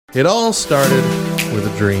It all started with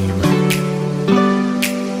a dream.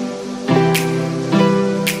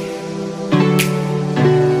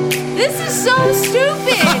 This is so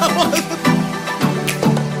stupid.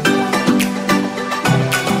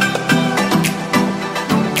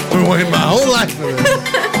 I've been waiting my whole life for this.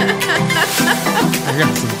 I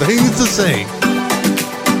got some things to say.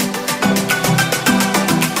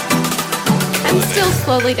 I'm still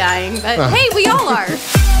slowly dying, but hey, we all are.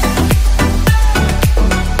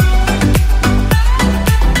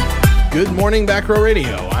 Good morning, Back Row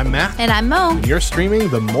Radio. I'm Matt. And I'm Mo. And you're streaming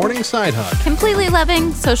the Morning Sidehug. Completely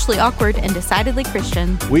loving, socially awkward, and decidedly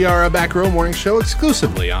Christian. We are a Back Row morning show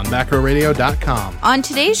exclusively on backrowradio.com. On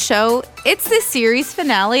today's show, it's the series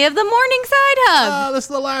finale of the Morning Sidehug. This is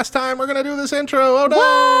the last time we're going to do this intro. Oh, no.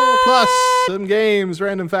 What? Plus some games,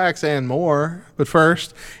 random facts, and more. But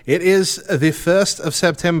first, it is the 1st of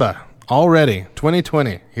September. Already,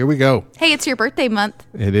 2020. Here we go. Hey, it's your birthday month.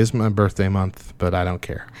 It is my birthday month, but I don't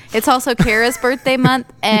care. It's also Kara's birthday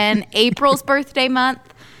month and April's birthday month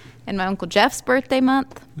and my Uncle Jeff's birthday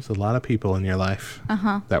month. There's a lot of people in your life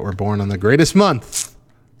that were born on the greatest month.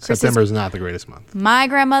 September is not the greatest month. My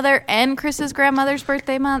grandmother and Chris's grandmother's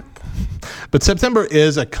birthday month. But September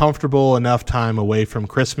is a comfortable enough time away from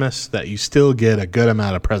Christmas that you still get a good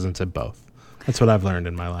amount of presents at both. That's what I've learned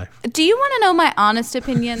in my life. Do you want to know my honest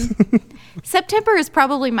opinion? September is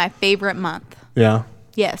probably my favorite month. Yeah.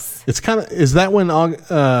 Yes. It's kind of, is that when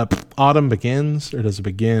autumn begins, or does it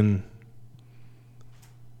begin?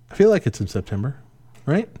 I feel like it's in September,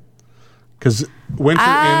 right? Because winter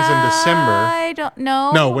ends in December. I don't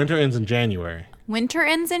know. No, winter ends in January. Winter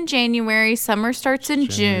ends in January. Summer starts in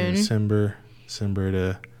June. December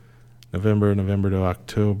to November to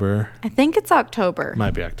October. I think it's October.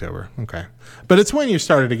 Might be October. Okay. But it's when you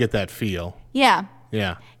started to get that feel. Yeah.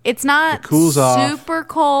 Yeah. It's not it cools super off.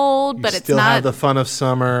 cold, but it's not. You still have the fun of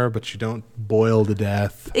summer, but you don't boil to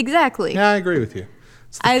death. Exactly. Yeah, I agree with you.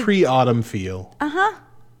 It's the pre-autumn feel. Uh-huh.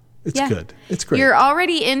 It's good. It's great. You're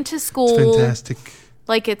already into school. It's fantastic.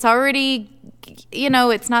 Like, it's already,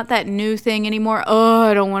 it's not that new thing anymore. Oh,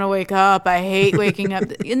 I don't want to wake up. I hate waking up.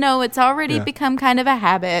 It's already become kind of a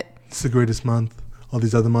habit. It's the greatest month. All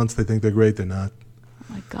these other months, they think they're great. They're not. Oh,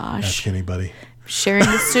 my gosh. Ask anybody. Sharing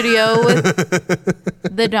the studio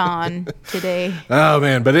with the Dawn today. Oh,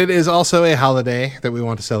 man. But it is also a holiday that we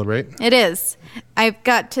want to celebrate. It is. I've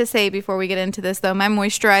got to say before we get into this, though, my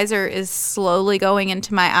moisturizer is slowly going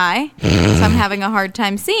into my eye. So I'm having a hard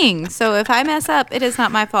time seeing. So if I mess up, it is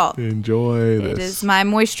not my fault. Enjoy this. It is my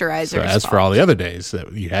moisturizer. So as for all the other days,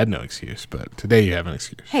 that you had no excuse. But today you have an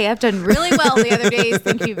excuse. Hey, I've done really well the other days.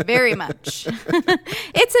 Thank you very much.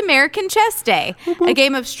 It's American Chess Day, a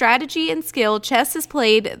game of strategy and skill. Chess is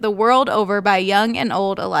played the world over by young and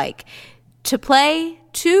old alike. To play,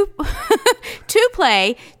 two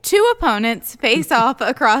opponents face off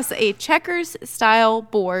across a checkers-style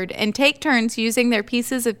board and take turns using their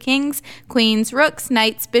pieces of kings, queens, rooks,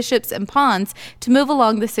 knights, bishops, and pawns to move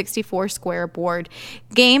along the 64-square board.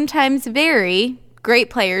 Game times vary.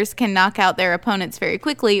 Great players can knock out their opponents very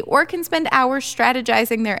quickly or can spend hours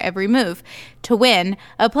strategizing their every move. To win,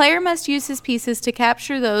 a player must use his pieces to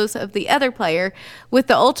capture those of the other player, with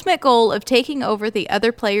the ultimate goal of taking over the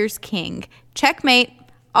other player's king. Checkmate.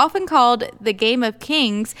 Often called the game of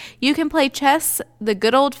kings, you can play chess the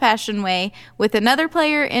good old-fashioned way with another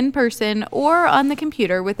player in person or on the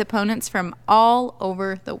computer with opponents from all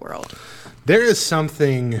over the world. There is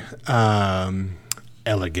something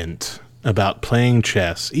elegant about playing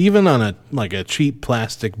chess, even on a cheap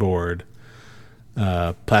plastic board,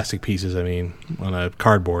 plastic pieces, on a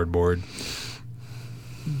cardboard board.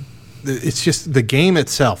 It's just, the game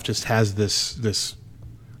itself just has this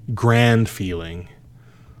grand feeling.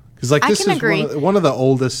 Because this is one of the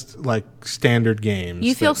oldest standard games.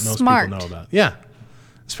 You feel that most smart. people know about. Yeah,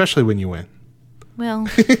 especially when you win. Well,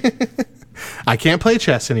 I can't play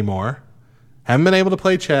chess anymore. Haven't been able to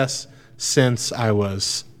play chess since I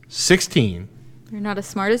was 16. You're not as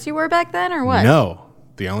smart as you were back then, or what? No.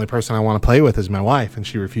 The only person I want to play with is my wife, and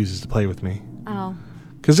she refuses to play with me. Oh.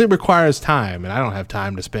 Because it requires time, and I don't have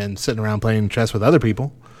time to spend sitting around playing chess with other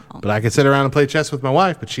people. But I could sit around and play chess with my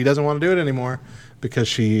wife, but she doesn't want to do it anymore because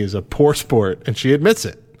she is a poor sport, and she admits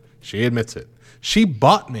it. She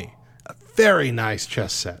bought me a very nice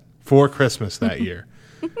chess set for Christmas that year.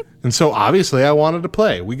 And so obviously I wanted to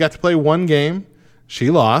play. We got to play one game. She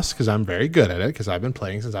lost because I'm very good at it because I've been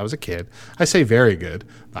playing since I was a kid. I say very good.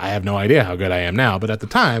 I have no idea how good I am now, but at the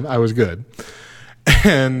time I was good.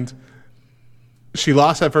 And she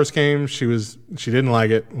lost that first game. She didn't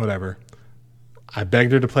like it, whatever. I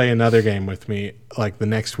begged her to play another game with me the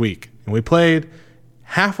next week. And we played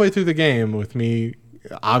halfway through the game with me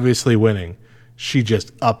obviously winning, she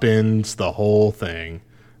just upends the whole thing.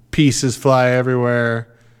 Pieces fly everywhere.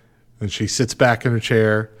 And she sits back in her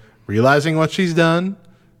chair, realizing what she's done,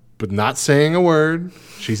 but not saying a word.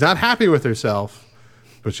 She's not happy with herself,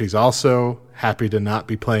 but she's also happy to not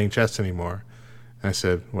be playing chess anymore. And I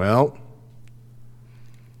said, well,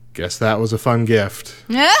 guess that was a fun gift.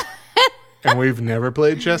 And we've never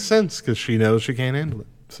played chess since because she knows she can't handle it.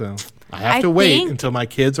 So I have to wait until my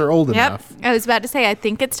kids are old enough. I was about to say, I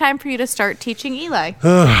think it's time for you to start teaching Eli.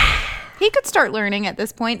 He could start learning at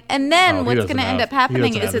this point, and then what's going to end up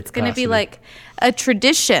happening is it's going to be like a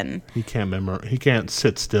tradition. He can't He can't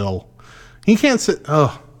sit still. He can't sit.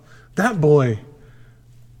 Oh, that boy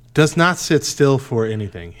does not sit still for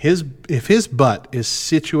anything. If his butt is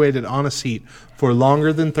situated on a seat for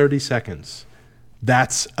longer than 30 seconds,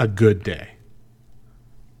 that's a good day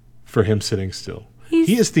for him sitting still.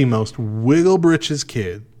 He is the most wiggle britches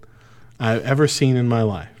kid I've ever seen in my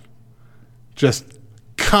life. Just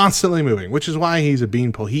constantly moving, which is why he's a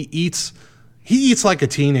beanpole. He eats like a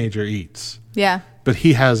teenager eats. Yeah. But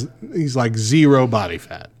he's like zero body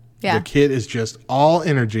fat. Yeah. The kid is just all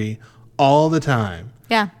energy all the time.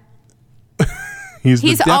 Yeah. He's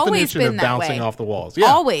the always definition been of that bouncing way. off the walls. Yeah.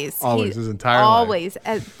 Always his entire life. Always.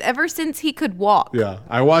 Ever since he could walk. Yeah.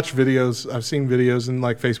 I watch videos. I've seen videos in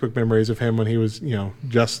like Facebook memories of him when he was,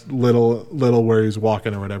 just little where he's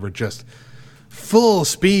walking or whatever, just full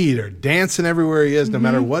speed or dancing everywhere he is, no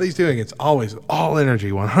matter what he's doing. It's always all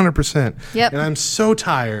energy, 100%. Yep. And I'm so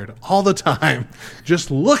tired all the time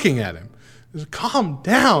just looking at him. Just calm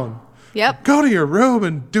down. Yep. Go to your room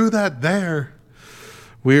and do that there.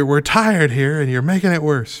 We're tired here, and you're making it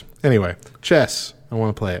worse. Anyway, chess. I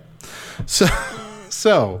want to play it.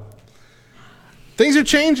 So things are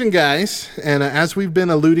changing, guys. And as we've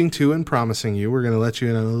been alluding to and promising you, we're going to let you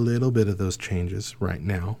in on a little bit of those changes right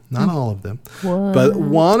now. Not all of them. What? But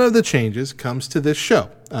one of the changes comes to this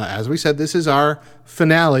show. As we said, this is our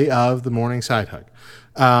finale of the Morning Sidehug.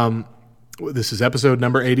 This is episode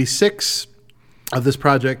number 86 of this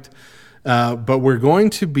project. But we're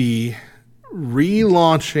going to be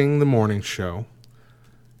relaunching the morning show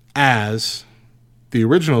as the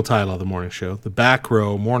original title of the morning show, the Back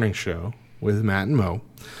Row Morning Show with Matt and Mo,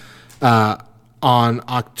 on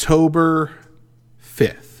October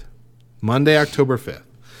 5th, Monday, October 5th.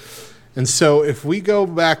 And so if we go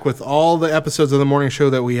back with all the episodes of the morning show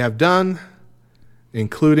that we have done,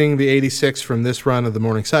 including the 86 from this run of the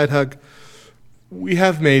Morning Sidehug, we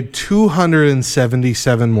have made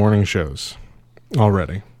 277 morning shows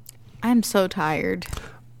already. I'm so tired.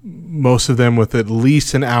 Most of them with at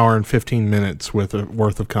least an hour and 15 minutes worth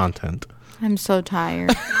of content. I'm so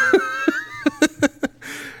tired.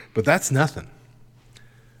 But that's nothing.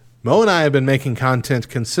 Mo and I have been making content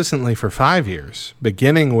consistently for 5 years,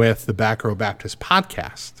 beginning with the Back Row Baptist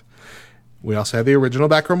podcast. We also had the original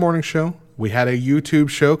Back Row Morning Show. We had a YouTube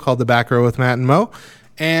show called The Back Row with Matt and Mo.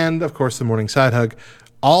 And, of course, the Morning Sidehug.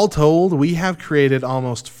 All told, we have created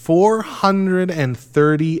almost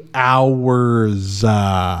 430 hours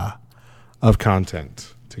of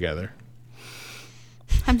content together.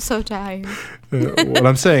 I'm so tired. What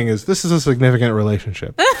I'm saying is this is a significant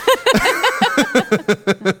relationship.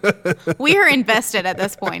 We are invested at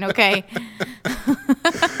this point, okay?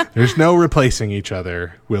 There's no replacing each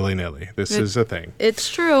other willy-nilly. This is a thing. It's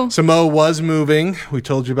true. So Mo was moving. We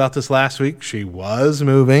told you about this last week. She was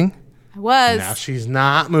moving. I was. Now she's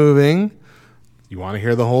not moving. You want to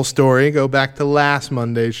hear the whole story, go back to last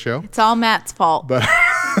Monday's show. It's all Matt's fault. But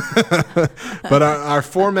our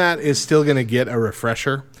format is still going to get a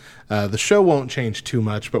refresher. The show won't change too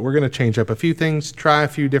much, but we're going to change up a few things, try a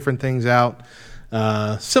few different things out,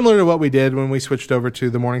 similar to what we did when we switched over to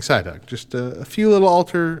the Morning Sidehug. Just a few little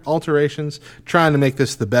alterations, trying to make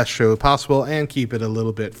this the best show possible and keep it a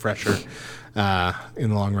little bit fresher in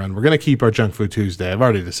the long run. We're going to keep our Junk Food Tuesday. I've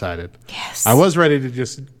already decided. Yes. I was ready to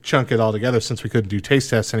just chunk it all together since we couldn't do taste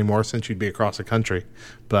tests anymore since you'd be across the country,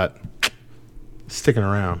 but sticking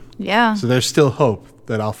around. Yeah. So there's still hope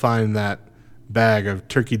that I'll find that bag of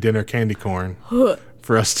turkey dinner candy corn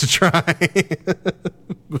for us to try.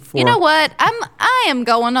 Before. You know what? I am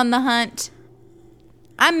going on the hunt.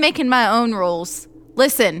 I'm making my own rules.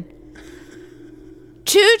 Listen.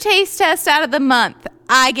 2 taste tests out of the month.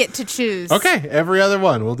 I get to choose. Okay, every other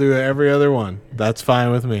one. We'll do every other one. That's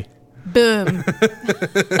fine with me. Boom.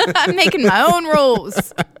 I'm making my own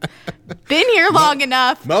rules. Been here long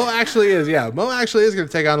enough. Mo actually is going to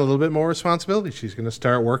take on a little bit more responsibility. She's going to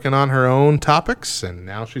start working on her own topics, and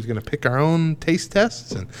now she's going to pick her own taste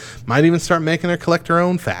tests and might even start making her collect her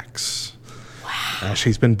own facts. Wow.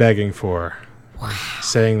 She's been begging for,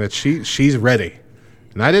 saying that she's ready.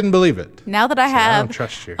 And I didn't believe it. Now that I don't have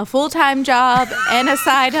trust you. a full-time job and a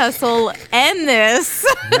side hustle and this.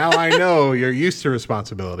 Now I know you're used to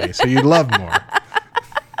responsibility, so you'd love more.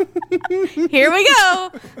 Here we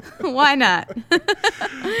go. Why not?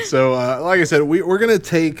 So, like I said, we're gonna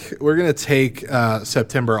take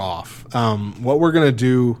September off. What we're gonna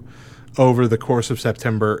do over the course of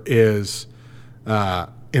September is,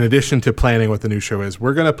 in addition to planning what the new show is,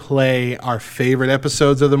 we're gonna play our favorite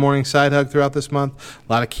episodes of the Morning Side Hug throughout this month.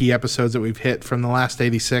 A lot of key episodes that we've hit from the last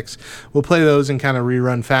 86. We'll play those in kind of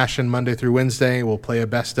rerun fashion Monday through Wednesday. We'll play a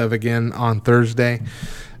best of again on Thursday.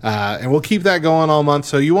 And we'll keep that going all month,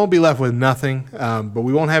 so you won't be left with nothing, but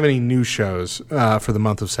we won't have any new shows for the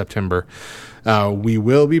month of September. We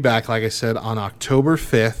will be back, like I said, on October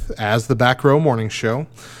 5th as the Back Row Morning Show,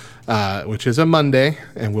 which is a Monday,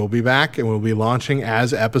 and we'll be back, and we'll be launching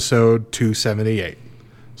as episode 278.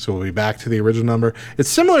 So we'll be back to the original number. It's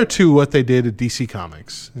similar to what they did at DC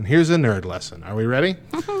Comics, and here's a nerd lesson. Are we ready?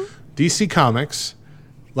 DC Comics,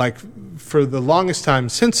 like for the longest time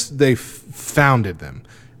since they founded them,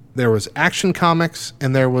 there was Action Comics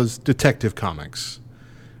and there was Detective Comics.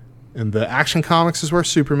 And the Action Comics is where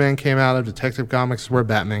Superman came out of. Detective Comics is where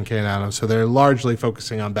Batman came out of. So they're largely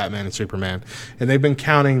focusing on Batman and Superman. And they've been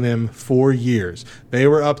counting them for years. They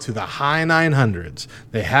were up to the high 900s.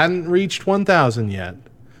 They hadn't reached 1,000 yet.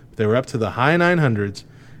 But they were up to the high 900s.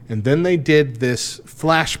 And then they did this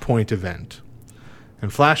Flashpoint event.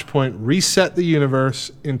 And Flashpoint reset the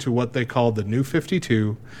universe into what they called the New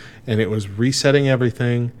 52. And it was resetting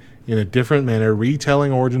everything in a different manner,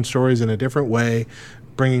 retelling origin stories in a different way,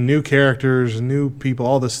 bringing new characters, new people,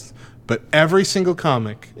 all this. But every single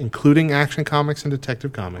comic, including Action Comics and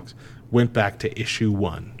Detective Comics, went back to issue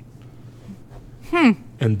 1.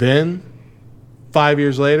 And then 5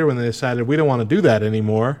 years later, when they decided we don't want to do that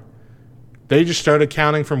anymore, they just started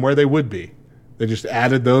counting from where they would be. They just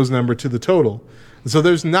added those number to the total. And so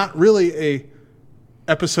there's not really a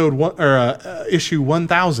episode one or issue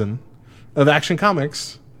 1000 of Action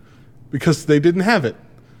Comics because they didn't have it.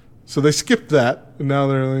 So they skipped that, and now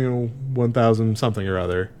they're 1000 something or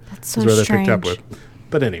other. That's so is where strange. they picked up with.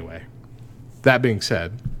 But anyway, that being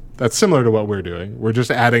said, that's similar to what we're doing. We're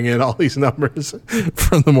just adding in all these numbers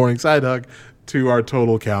from the Morning Side Hug to our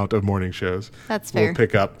total count of morning shows. That's fair. We'll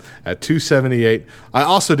pick up at 278. I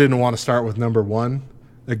also didn't want to start with number 1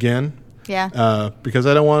 again. Yeah. Because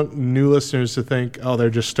I don't want new listeners to think, oh, they're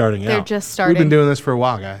just starting out. They're just starting. We've been doing this for a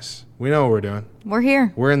while, guys. We know what we're doing. We're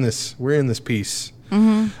here. We're in this piece.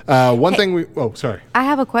 One thing we... Oh, sorry. I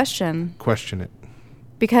have a question. Question it.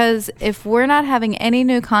 Because if we're not having any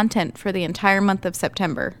new content for the entire month of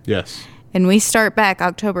September, Yes. and we start back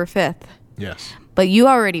October 5th, Yes. but you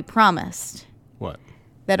already promised What?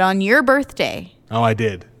 that on your birthday... Oh, I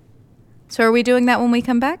did. So are we doing that when we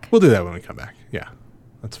come back? We'll do that when we come back. Yeah.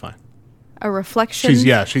 That's fine. A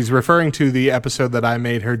reflection? She's referring to the episode that I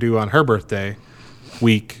made her do on her birthday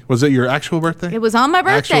week. Was it your actual birthday? It was on my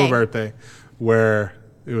birthday. Actual birthday, where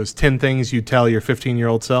it was 10 things you tell your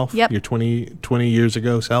 15-year-old self. Yep. Your 20 years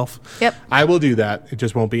ago self. Yep. I will do that. It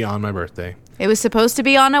just won't be on my birthday. It was supposed to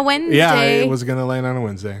be on a Wednesday. Yeah, it was going to land on a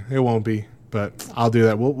Wednesday. It won't be, but I'll do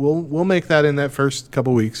that. We'll make that in that first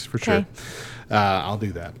couple weeks for sure. I'll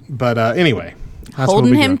do that. But anyway. That's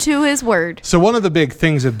Holding him to his word. So one of the big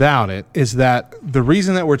things about it is that the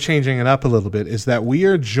reason that we're changing it up a little bit is that we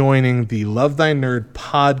are joining the Love Thy Nerd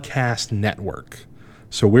podcast network.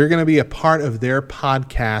 So we're going to be a part of their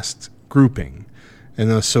podcast grouping.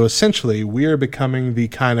 And so essentially we are becoming the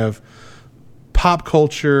kind of pop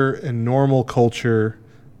culture and normal culture,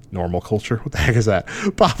 what the heck is that?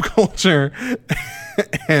 Pop culture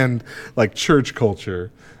and like church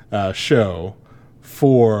culture show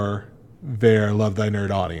for their Love Thy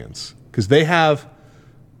Nerd audience, because they have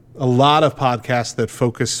a lot of podcasts that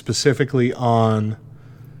focus specifically on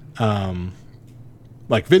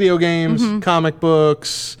like video games, comic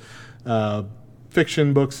books,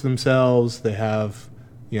 fiction books themselves. They have,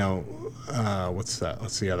 what's that?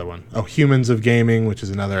 What's the other one? Oh, Humans of Gaming, which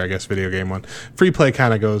is another, I guess, video game one. Free Play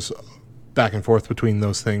kind of goes back and forth between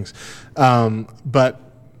those things. But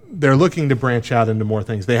they're looking to branch out into more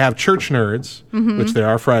things. They have Church Nerds, which they're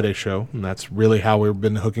our Friday show, and that's really how we've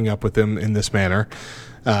been hooking up with them in this manner,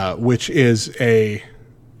 which is a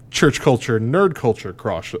church culture, nerd culture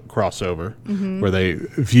crossover, where they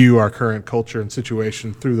view our current culture and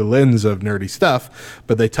situation through the lens of nerdy stuff,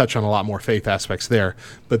 but they touch on a lot more faith aspects there.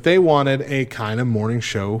 But they wanted a kind of morning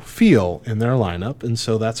show feel in their lineup, and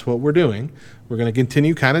so that's what we're doing. We're going to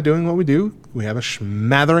continue kind of doing what we do. We have a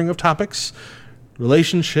smattering of topics,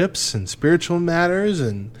 relationships and spiritual matters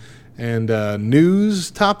and and news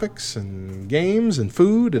topics and games and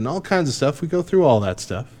food and all kinds of stuff. We go through all that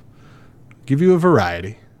stuff. Give you a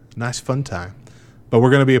variety. Nice, fun time. But we're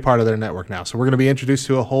going to be a part of their network now. So we're going to be introduced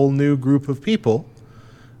to a whole new group of people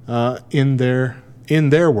in their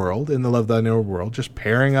world, in the Love Thy Neighbor world, just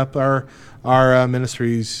pairing up our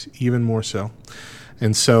ministries even more so.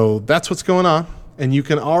 And so that's what's going on. And you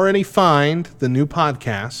can already find the new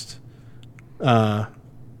podcast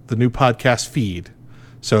feed.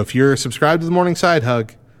 So if you're subscribed to the Morning Side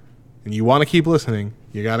Hug and you want to keep listening,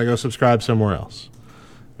 you got to go subscribe somewhere else.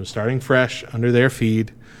 We're starting fresh under their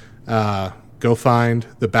feed. Go find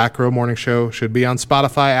the Back Row Morning Show. Should be on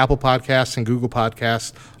Spotify, Apple Podcasts, and Google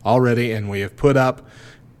Podcasts already. And we have put up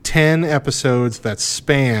 10 episodes that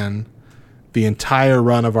span the entire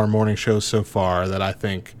run of our morning shows so far that I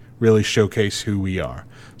think really showcase who we are.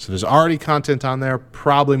 So there's already content on there,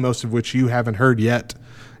 probably most of which you haven't heard yet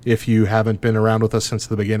if you haven't been around with us since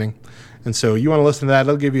the beginning. And so you want to listen to that.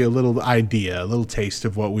 It'll give you a little idea, a little taste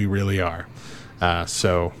of what we really are.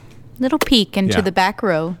 Little peek into the back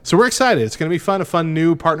row. So we're excited. It's going to be fun, a fun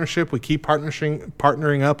new partnership. We keep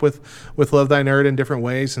partnering up with Love Thy Nerd in different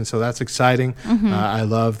ways, and so that's exciting. Mm-hmm. I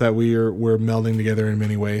love that we're melding together in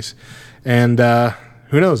many ways. And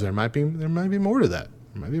who knows? There might be more to that.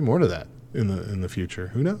 There might be more to that in the future.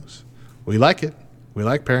 Who knows? We like it. We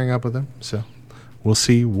like pairing up with them. So we'll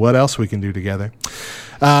see what else we can do together.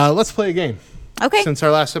 Let's play a game. Okay. Since our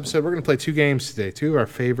last episode, we're going to play 2 games today. 2 of our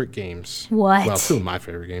favorite games. What? Well, 2 of my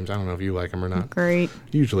favorite games. I don't know if you like them or not. Great.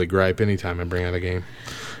 Usually gripe anytime I bring out a game.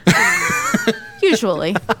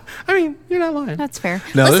 Usually. I mean, you're not lying. That's fair.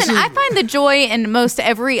 No, listen, I find the joy in most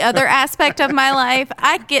every other aspect of my life.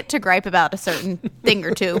 I get to gripe about a certain thing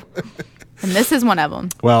or two. And this is one of them.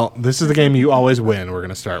 Well, this is the game you always win we're going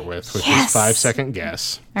to start with, which is 5-second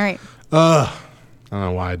guess. All right. I don't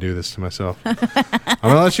know why I do this to myself. I'm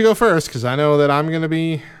going to let you go first because I know that I'm going to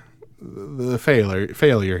be the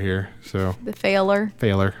failure here. So The failer.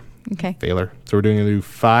 Okay. Failure. So we're going to do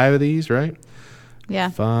 5 of these, right? Yeah.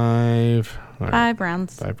 5. All right. 5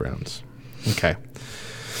 rounds. 5 rounds. Okay.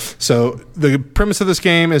 So the premise of this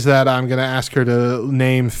game is that I'm going to ask her to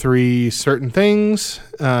name 3 certain things.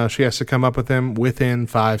 She has to come up with them within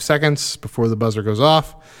 5 seconds before the buzzer goes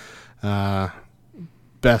off.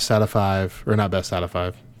 Best out of 5, or not best out of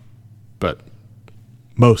 5, but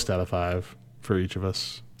most out of 5 for each of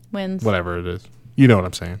us. Wins. Whatever it is. You know what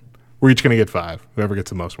I'm saying. We're each going to get 5. Whoever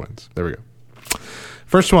gets the most wins. There we go.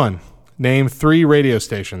 First one. Name 3 radio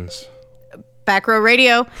stations. Back Row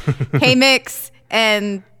Radio, Hey Mix,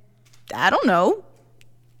 and I don't know.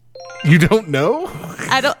 You don't know?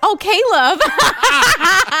 K-Love.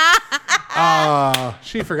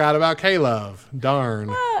 She forgot about K-Love.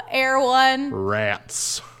 Darn. Air One.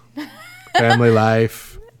 Rats. Family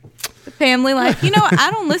Life. Family Life. You know,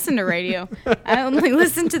 I don't listen to radio. I only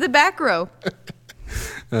listen to the Back Row.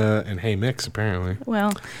 And Hey Mix, apparently.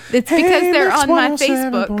 Well, it's because they're on my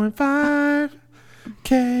Facebook. 107.5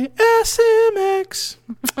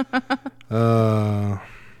 KSMX.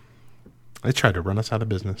 They tried to run us out of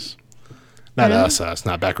business. Not us,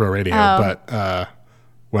 not Back Row Radio, but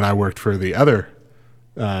when I worked for the other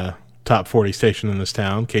top 40 station in this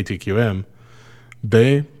town, KTQM,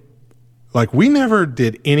 we never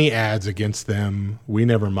did any ads against them. We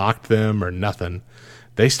never mocked them or nothing.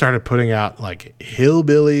 They started putting out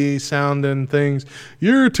hillbilly sounding things.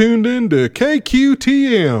 You're tuned into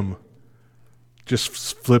KQTM. Just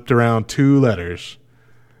flipped around 2 letters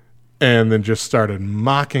and then just started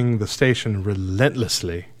mocking the station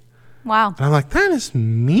relentlessly. Wow. And I'm like, that is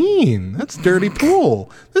mean. That's dirty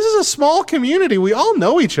pool. This is a small community. We all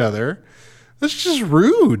know each other. That's just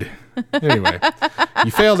rude. Anyway,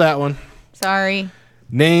 you failed that one. Sorry.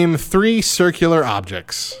 Name 3 circular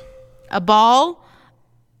objects. A ball.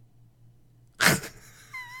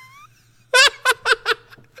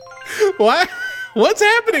 What? What's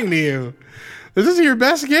happening to you? This is your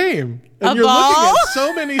best game. And you're looking at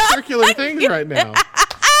so many circular things right now.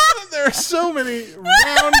 There are so many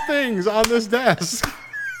round things on this desk.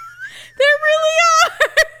 There really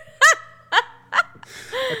are.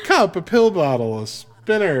 A cup, a pill bottle, a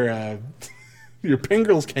spinner, your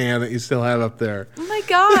Pringles can that you still have up there. Oh my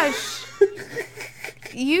gosh.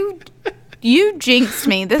 You jinxed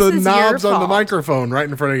me. This is your fault. The knobs on the microphone right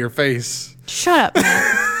in front of your face. Shut up,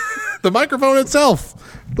 Matt. The microphone itself.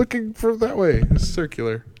 Looking for that way. It's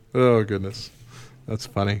circular. Oh, goodness. That's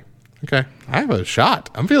funny. Okay. I have a shot.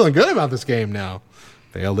 I'm feeling good about this game now.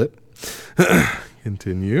 Failed it.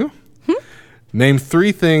 Continue. Name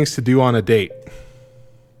 3 things to do on a date.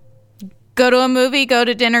 Go to a movie, go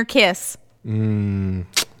to dinner, kiss. All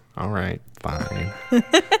right. Fine.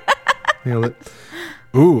 Nailed it.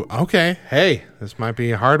 Ooh, okay. Hey, this might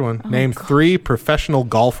be a hard one. Name 3 professional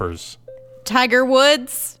golfers. Tiger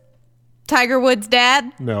Woods. Tiger Woods'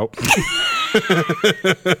 dad. Nope.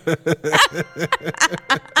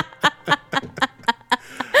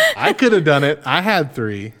 I could have done it. I had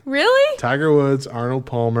 3. Really? Tiger Woods, Arnold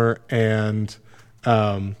Palmer, and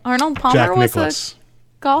Arnold Palmer Jack was Nicklaus. a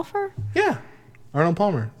golfer? Yeah, Arnold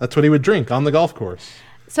Palmer. That's what he would drink on the golf course.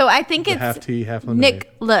 So I think The it's half tea, half lemonade.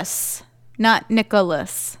 Nicholas, not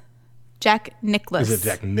Nicholas. Jack Nicklaus. Is it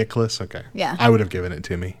Jack Nicklaus? Okay. Yeah. I would have given it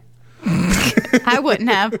to me. I wouldn't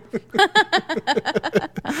have.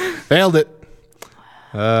 Failed it.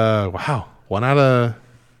 Wow. 1 out of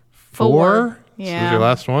 4? This is Yeah. your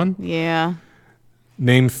last one? Yeah.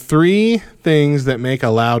 Name 3 things that make a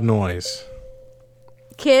loud noise.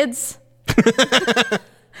 Kids.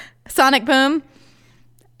 Sonic Boom.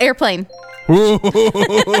 Airplane. Whoa.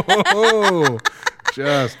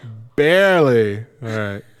 Just barely. All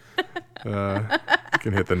right. You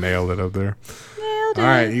can hit the nail that up there. Nailed it. All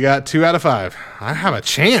right. You got 2 out of 5. I have a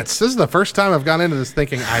chance. This is the first time I've gone into this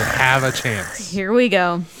thinking I have a chance. Here we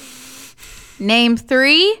go. Name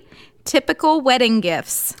 3 typical wedding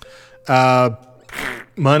gifts.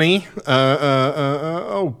 Money.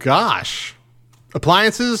 Oh, gosh.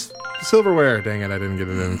 Appliances. Silverware. Dang it. I didn't get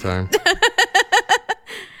it in time.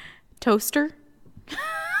 Toaster.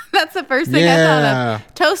 That's the first thing I thought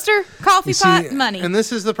of. Toaster, coffee pot, money. And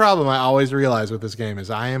this is the problem I always realize with this game is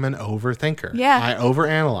I am an overthinker. Yeah. I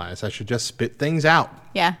overanalyze. I should just spit things out.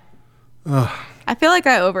 Yeah. I feel like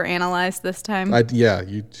I overanalyzed this time.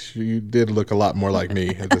 You did look a lot more like me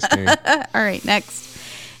at this game. All right, next.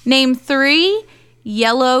 Name 3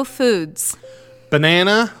 yellow foods.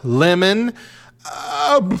 Banana, lemon,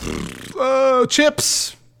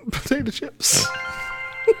 chips, potato chips.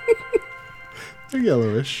 They're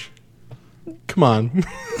yellowish. Come on.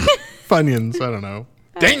 Funyuns, I don't know.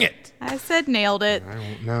 Dang it. I said nailed it. I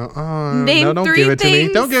don't know. Name no, don't 3 give it to me.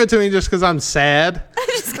 things. Don't give it to me just because I'm sad.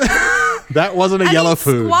 That wasn't a yellow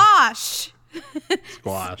food. Squash.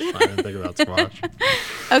 Squash. I didn't think about squash.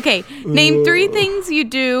 Okay, name 3 things you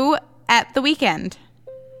do at the weekend.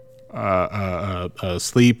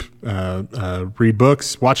 Sleep, read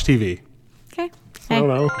books, watch TV. Okay. I don't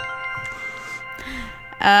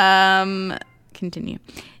know. Continue.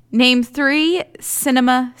 Name 3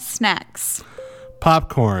 cinema snacks.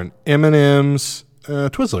 Popcorn, M&M's,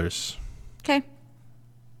 Twizzlers, Okay.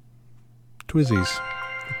 Twizzies,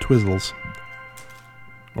 Twizzles,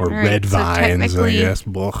 or All right, Red so Vines, I technically- guess.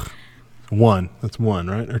 Blech. 1. That's 1,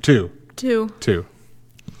 right? Or 2? 2. 2.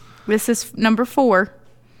 This is number 4.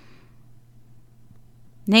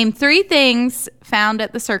 Name 3 things found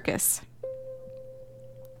at the circus.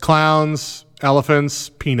 Clowns, elephants,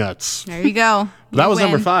 peanuts. There you go. That You was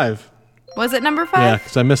number win. 5. Was it number 5? Yeah,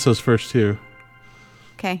 because I missed those first 2.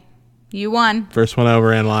 Okay. You won. First one I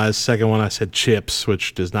overanalyzed. Second one I said chips,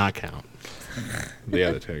 which does not count. The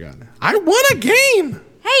other 2 I got. I won a game!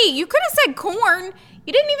 Hey, you could have said corn.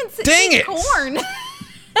 You didn't even say Dang it. corn.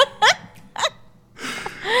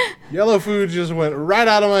 Yellow food just went right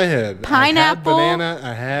out of my head. Pineapple. I had banana,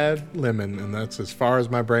 I had lemon, and that's as far as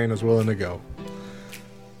my brain was willing to go.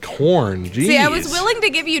 Corn, geez. See, I was willing to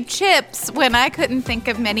give you chips when I couldn't think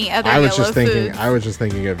of many other I was yellow just thinking. foods. I was just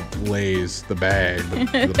thinking of Lay's, the bag.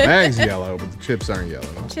 The bag's yellow, but the chips aren't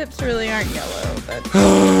yellow. Chips really aren't yellow, but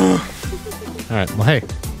All right. Well, hey,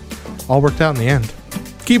 all worked out in the end.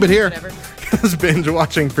 Keep it here. whatever. Because binge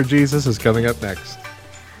watching for Jesus is coming up next.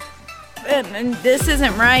 And this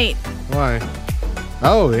isn't right. Why?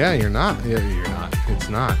 Oh yeah, you're not. Yeah, you're not. It's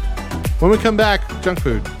not. When we come back, junk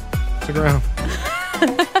food. Stick around.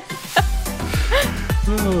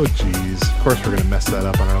 Oh, jeez. Of course, we're gonna mess that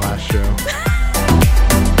up on our last show.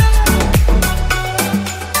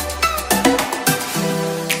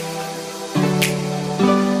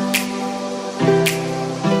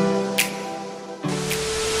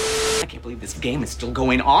 I can't believe this game is still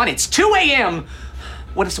going on. It's 2 a.m.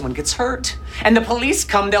 What if someone gets hurt? And the police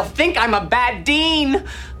come, they'll think I'm a bad dean.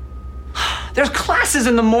 There's classes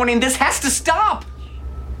in the morning. This has to stop.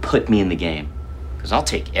 Put me in the game, because I'll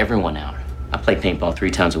take everyone out. I play paintball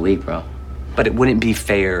 3 times a week, bro. But it wouldn't be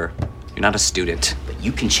fair. You're not a student. But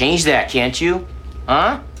you can change that, can't you?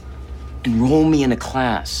 Huh? Enroll me in a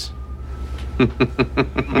class.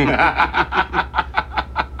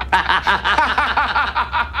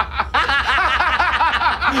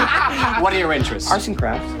 What are your interests? Arts and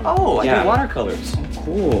crafts. Oh, I do watercolors.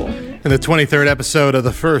 Cool. In the 23rd episode of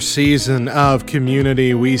the first season of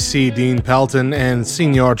Community, we see Dean Pelton and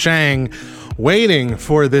Senor Chang waiting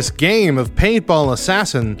for this game of Paintball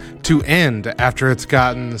Assassin to end after it's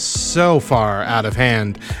gotten so far out of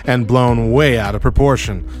hand and blown way out of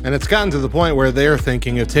proportion. And it's gotten to the point where they're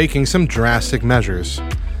thinking of taking some drastic measures.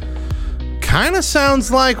 Kinda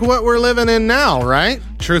sounds like what we're living in now, right?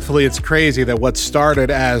 Truthfully, it's crazy that what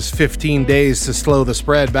started as 15 days to slow the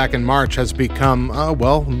spread back in March has become,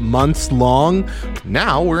 months long.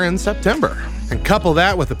 Now we're in September. And couple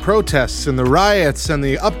that with the protests and the riots and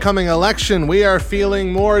the upcoming election, we are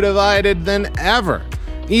feeling more divided than ever.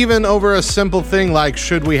 Even over a simple thing like,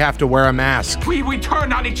 should we have to wear a mask? We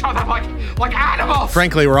turn on each other like animals.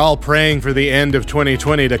 Frankly, we're all praying for the end of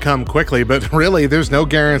 2020 to come quickly, but really, there's no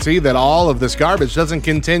guarantee that all of this garbage doesn't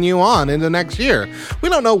continue on into next year. We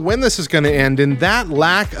don't know when this is going to end, and that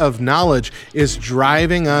lack of knowledge is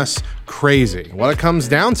driving us crazy. What it comes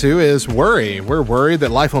down to is worry. We're worried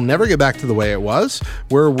that life will never get back to the way it was.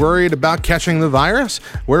 We're worried about catching the virus.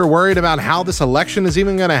 We're worried about how this election is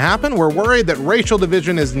even going to happen. We're worried that racial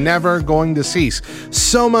division is never going to cease.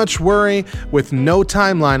 So much worry with no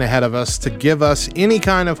timeline ahead of us to give us any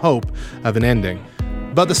kind of hope of an ending.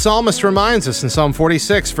 But the psalmist reminds us in Psalm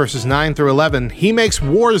 46, verses 9 through 11, he makes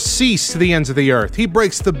wars cease to the ends of the earth. He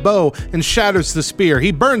breaks the bow and shatters the spear.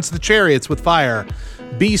 He burns the chariots with fire.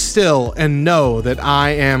 Be still and know that I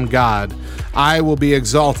am God. I will be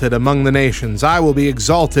exalted among the nations. I will be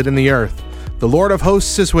exalted in the earth. The Lord of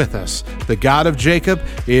hosts is with us. The God of Jacob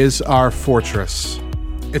is our fortress.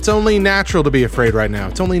 It's only natural to be afraid right now.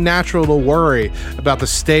 It's only natural to worry about the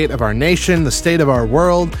state of our nation, the state of our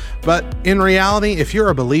world. But in reality, if you're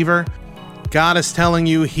a believer, God is telling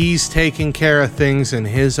you he's taking care of things in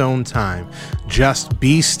his own time. Just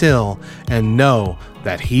be still and know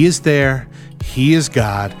that he is there, he is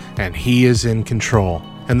God, and he is in control.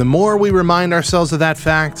 And the more we remind ourselves of that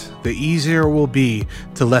fact, the easier it will be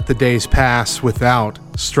to let the days pass without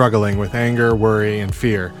struggling with anger, worry, and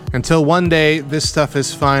fear. Until one day, this stuff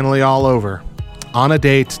is finally all over. On a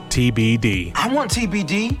date, TBD. I want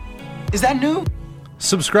TBD. Is that new?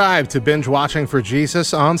 Subscribe to Binge Watching for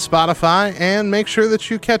Jesus on Spotify and make sure that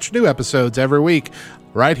you catch new episodes every week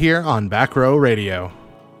right here on Back Row Radio.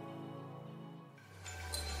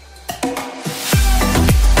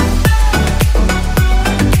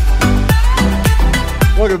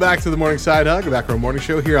 Welcome back to the Morning Sidehug, a Back Row Morning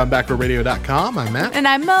Show here on backrowradio.com. I'm Matt. And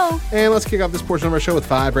I'm Mo. And let's kick off this portion of our show with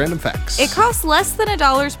 5 random facts. It costs less than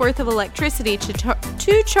 $1 worth of electricity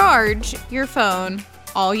to charge your phone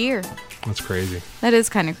all year. That's crazy. That is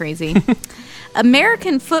kind of crazy.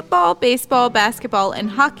 American football, baseball, basketball, and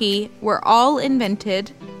hockey were all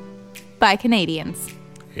invented by Canadians.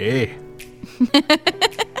 Hey.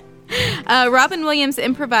 Robin Williams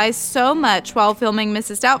improvised so much while filming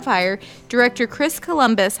Mrs. Doubtfire, director Chris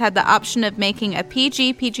Columbus had the option of making a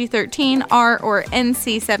PG, PG-13, R, or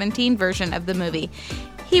NC-17 version of the movie.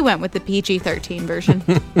 He went with the PG-13 version.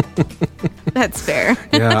 That's fair.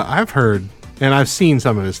 Yeah, I've heard, and I've seen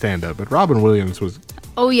some of his stand-up, but Robin Williams was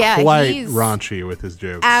quite raunchy with his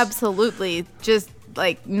jokes. Absolutely. Just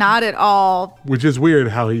not at all. Which is weird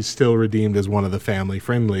how he's still redeemed as one of the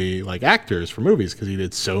family-friendly actors for movies, because he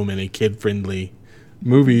did so many kid-friendly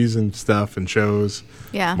movies and stuff and shows.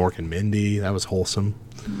 Yeah. Mork and Mindy, that was wholesome.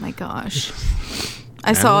 Oh my gosh.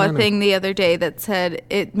 I saw a thing the other day that said,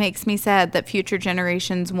 it makes me sad that future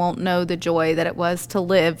generations won't know the joy that it was to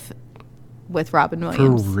live with Robin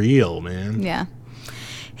Williams. For real, man. Yeah.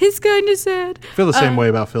 He's kind of sad. I feel the same way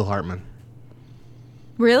about Phil Hartman.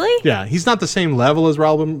 Really? Yeah, he's not the same level as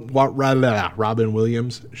Robin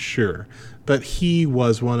Williams, sure. But he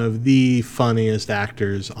was one of the funniest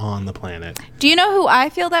actors on the planet. Do you know who I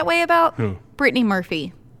feel that way about? Who? Brittany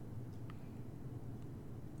Murphy.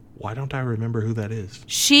 Why don't I remember who that is?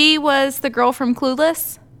 She was the girl from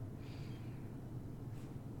Clueless.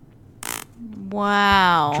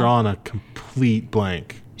 Wow. Drawing a complete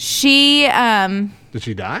blank. She, Did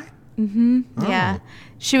she die? Mm-hmm. Oh. Yeah.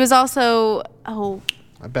 She was also,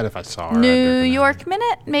 I bet if I saw her, New York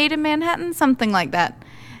Minute, Made in Manhattan, something like that.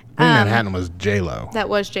 Manhattan was J-Lo. That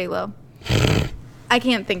was J-Lo. I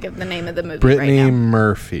can't think of the name of the movie Brittany right now.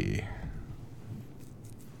 Murphy.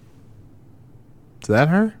 Is that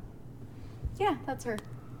her? Yeah, that's her.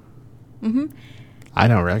 Mm-hmm. I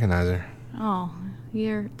don't recognize her. Oh,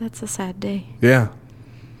 that's a sad day. Yeah.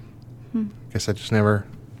 Guess I just never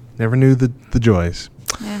knew the joys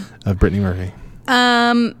of Brittany Murphy.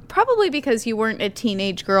 Probably because you weren't a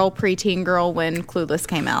teenage girl, preteen girl when Clueless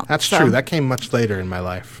came out. That's true. That came much later in my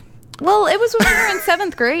life. Well, it was when we were in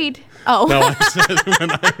 7th grade. Oh. No, I said when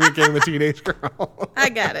I became a teenage girl. I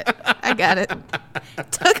got it.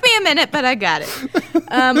 Took me a minute, but I got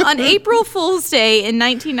it. On April Fool's Day in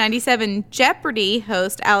 1997, Jeopardy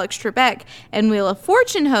host Alex Trebek and Wheel of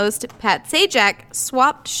Fortune host Pat Sajak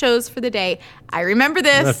swapped shows for the day. I remember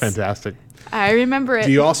this. That's fantastic. I remember it.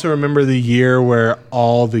 Do you also remember the year where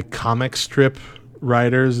all the comic strip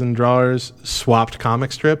writers and drawers swapped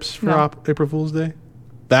comic strips for April Fool's Day?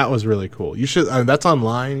 That was really cool. You should. That's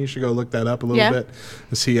online. You should go look that up a little bit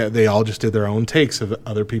and see. They all just did their own takes of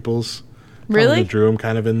other people's. Really? They drew them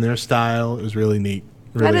kind of in their style. It was really neat.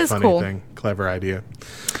 Really that is funny cool. thing. Clever idea.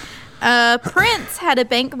 Prince had a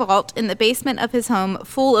bank vault in the basement of his home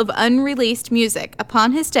full of unreleased music.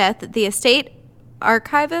 Upon his death, the estate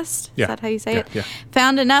archivist, is that how you say it? Yeah.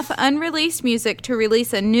 Found enough unreleased music to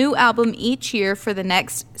release a new album each year for the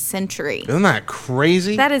next century. Isn't that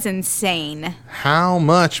crazy? That is insane. How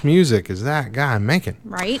much music is that guy making?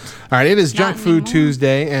 Right? All right, it is Junk Not Food anymore.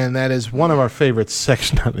 Tuesday, and that is one of our favorite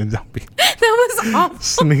sections. Don't be That was awful.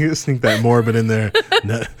 sneak that morbid in there.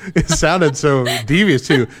 No, it sounded so devious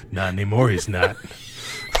too. Not anymore. He's not.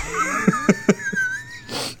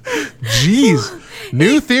 Jeez.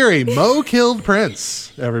 New theory. Mo killed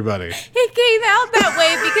Prince. Everybody. It came out that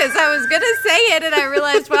way because I was going to say it, and I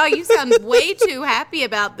realized, wow, you sound way too happy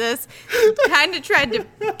about this. Kind of tried to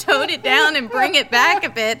tone it down and bring it back a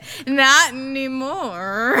bit. Not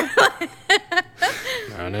anymore.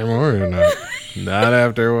 Not anymore. You're not. Not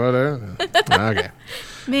after what? Okay.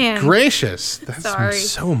 Man. Gracious. That's Sorry.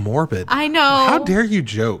 so morbid. I know. How dare you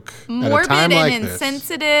joke at a Morbid time like and this?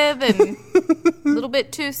 insensitive and a little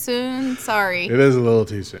bit too soon. Sorry. It is a little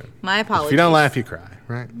too soon. My apologies. If you don't laugh, you cry,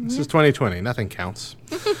 right? This is 2020. Nothing counts.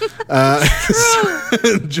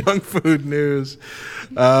 Junk food news.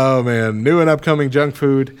 Oh, man. New and upcoming junk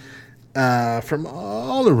food from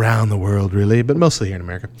all around the world, really, but mostly here in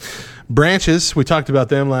America. Branches. We talked about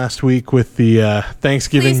them last week with the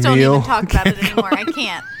Thanksgiving Please don't meal. even talk about it anymore.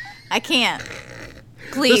 I can't.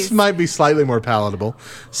 Please. This might be slightly more palatable.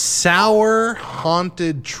 Sour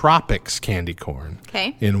Haunted Tropics candy corn.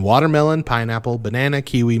 Okay. In watermelon, pineapple, banana,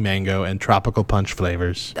 kiwi, mango, and tropical punch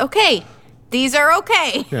flavors. Okay. These are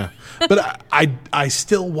okay. Yeah. But I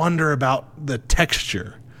still wonder about the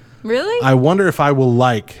texture. Really? I wonder if I will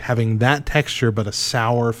like having that texture but a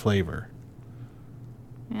sour flavor.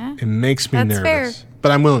 Yeah. It makes me That's nervous. fair.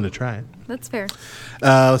 But I'm willing to try it. That's fair.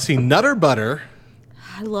 Let's see. Nutter Butter.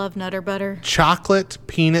 I love Nutter Butter. Chocolate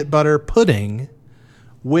peanut butter pudding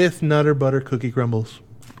with Nutter Butter cookie crumbles.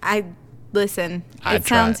 Listen, I'd it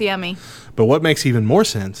try sounds it. yummy. But what makes even more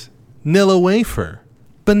sense, Nilla wafer.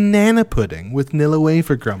 Banana pudding with Nilla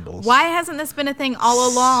wafer crumbles. Why hasn't this been a thing all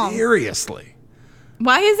along? Seriously.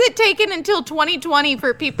 Why is it taken until 2020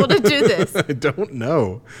 for people to do this? I don't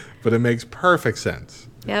know, but it makes perfect sense.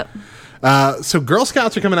 Yep. So Girl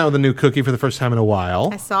Scouts are coming out with a new cookie for the first time in a while.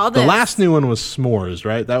 I saw The this. last new one was s'mores,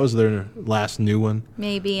 right? That was their last new one.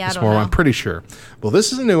 Maybe, I The don't s'more know. one, I'm pretty sure. Well,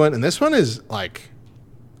 this is a new one, and this one is like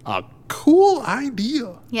a cool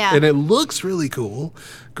idea. Yeah. And it looks really cool.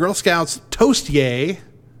 Girl Scouts Toast Yay.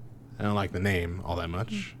 I don't like the name all that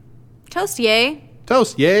much. Toast yay.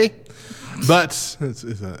 Toast Yay. But,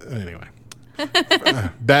 anyway.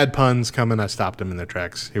 Bad puns coming. I stopped them in their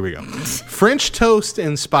tracks. Here we go. French toast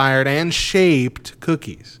inspired and shaped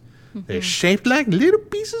cookies. They're shaped like little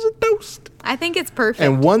pieces of toast. I think it's perfect.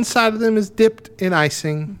 And one side of them is dipped in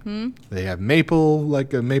icing. They have maple,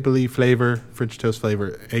 like a maple leaf flavor, French toast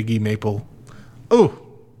flavor, eggy maple. Oh,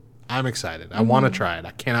 I'm excited. I want to try it.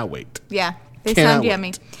 I cannot wait. Yeah, they Cannot sound wait.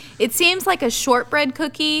 yummy. It seems like a shortbread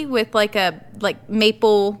cookie with like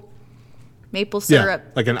maple syrup.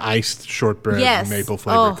 Yeah, like an iced shortbread Yes. maple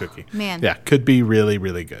flavor Oh, cookie. man. Yeah, could be really,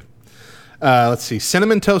 really good. Let's see.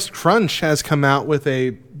 Cinnamon Toast Crunch has come out with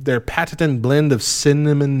their patented blend of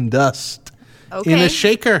cinnamon dust in Okay. a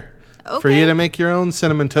shaker for Okay. you to make your own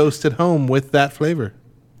cinnamon toast at home with that flavor.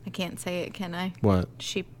 I can't say it, can I? What?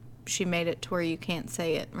 She made it to where you can't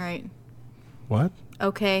say it, right? What?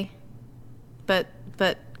 Okay. But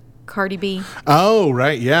Cardi B. Oh,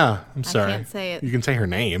 right. Yeah. I'm sorry. can't say it. You can say her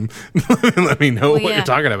name. Let me know what yeah. you're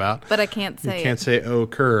talking about. But I can't say You can't it. say "oh,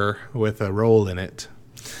 cur" with a roll in it.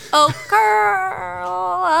 Oh,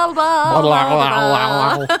 girl.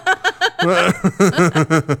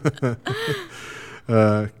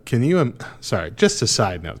 Can you? Sorry. Just a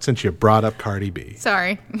side note. Since you brought up Cardi B,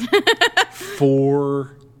 Sorry.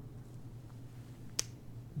 for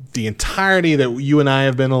the entirety that you and I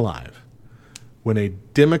have been alive, when a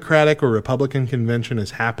Democratic or Republican convention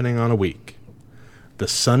is happening on a week, the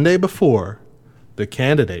Sunday before, the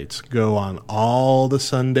candidates go on all the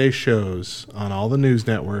Sunday shows on all the news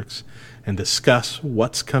networks and discuss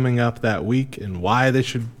what's coming up that week and why they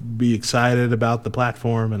should be excited about the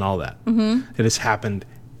platform and all that. It has happened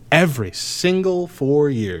every single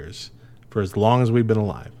 4 years for as long as we've been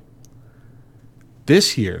alive.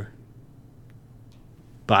 This year,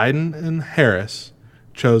 Biden and Harris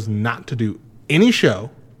chose not to do any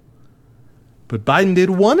show, but Biden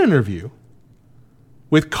did one interview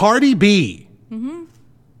with Cardi B.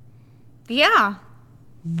 Yeah.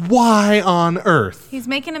 Why on earth? He's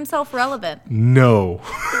making himself relevant. No.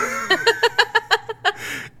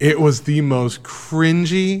 It was the most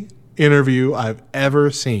cringy interview I've ever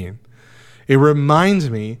seen. It reminds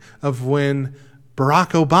me of when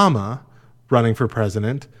Barack Obama, running for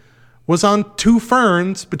president, was on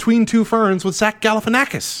Between Two Ferns with Zach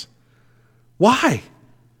Galifianakis. Why?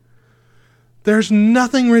 There's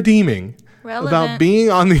nothing redeeming about being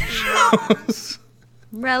on these shows.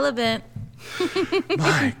 Relevant.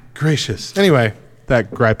 My gracious. Anyway,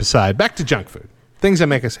 that gripe aside, back to junk food. Things that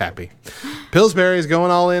make us happy. Pillsbury is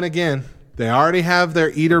going all in again. They already have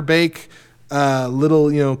their eat or bake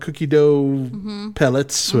little, cookie dough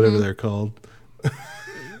pellets, whatever they're called.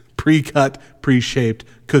 Pre-cut, pre-shaped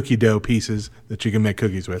cookie dough pieces that you can make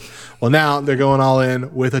cookies with. Well, now they're going all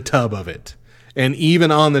in with a tub of it. And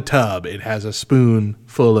even on the tub, it has a spoon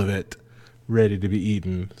full of it ready to be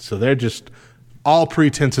eaten. So they're just, all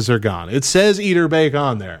pretenses are gone. It says eat or bake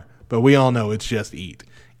on there, but we all know it's just eat.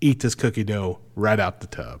 Eat this cookie dough right out the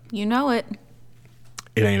tub. You know it.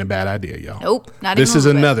 It ain't a bad idea, y'all. Nope, not This even is a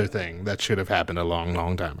little another thing that should have happened a long,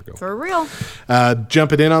 long time ago. For real.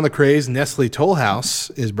 Jumping in on the craze, Nestle Toll House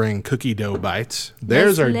is bringing cookie dough bites.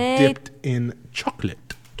 Theirs are Nestle dipped in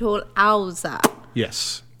chocolate. Toll House.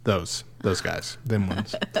 Yes, those guys, them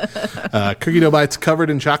ones. Cookie dough bites covered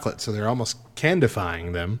in chocolate, so they're almost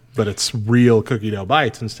candifying them, but it's real cookie dough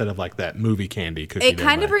bites instead of like that movie candy cookie dough It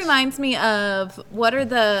kind of bites. reminds me of, what are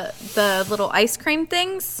the little ice cream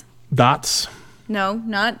things? Dots. No,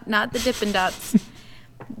 not the Dippin' Dots.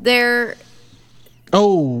 They're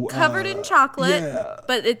covered in chocolate,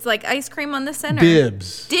 but it's like ice cream on the center.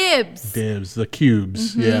 Dibs, the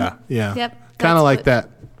cubes. Yeah. Yep. Kind of like that.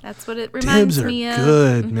 That's what it reminds Dibs are me of.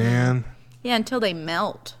 good, man. Yeah, until they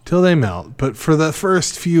melt. But for the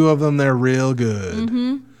first few of them, they're real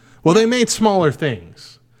good. Well, they made smaller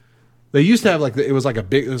things. They used to have it was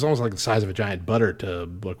almost like the size of a giant butter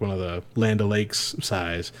tub, like one of the Land O'Lakes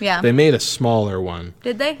size. Yeah. They made a smaller one.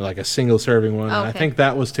 Did they? Like a single serving one. Oh, And I okay. think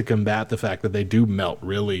that was to combat the fact that they do melt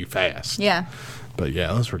really fast. Yeah. But yeah,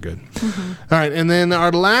 those were good. All right, and then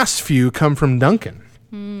our last few come from Dunkin'.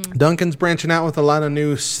 Dunkin's branching out with a lot of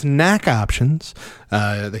new snack options.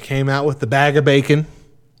 They came out with the bag of bacon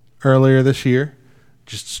earlier this year.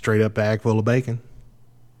 Just a straight up bag full of bacon,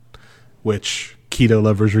 which keto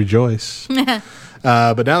lovers rejoice.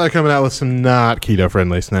 But now they're coming out with some not keto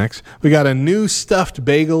friendly snacks. We got a new stuffed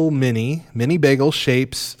bagel mini bagel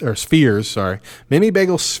shapes or spheres, mini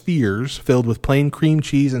bagel spheres filled with plain cream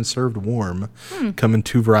cheese and served warm. Come in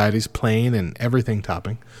two varieties, plain and everything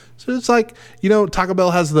topping. So it's like, Taco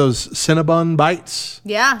Bell has those Cinnabon bites.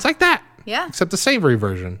 Yeah. It's like that. Yeah. Except the savory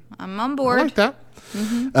version. I'm on I board. like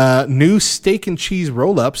that. New steak and cheese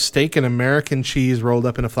roll-ups. Steak and American cheese rolled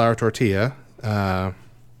up in a flour tortilla.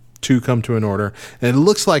 Two come to an order. And it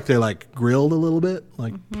looks like they're like grilled a little bit,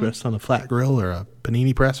 like pressed on a flat grill or a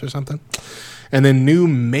panini press or something. And then new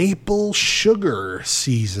maple sugar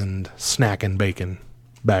seasoned snack and bacon.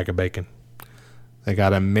 Bag of bacon. They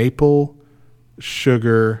got a maple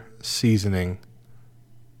sugar seasoning.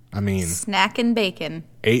 Snack and bacon.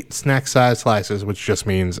 8 snack size slices, which just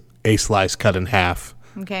means a slice cut in half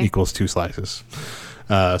equals 2 slices.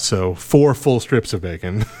 So 4 full strips of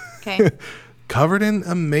bacon. Okay. Covered in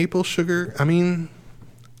a maple sugar. I don't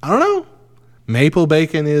know. Maple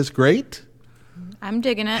bacon is great. I'm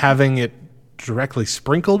digging it. Having it directly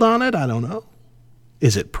sprinkled on it, I don't know.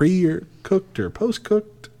 Is it pre or cooked or post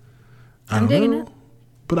cooked? I'm digging it.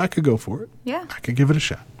 But I could go for it. Yeah. I could give it a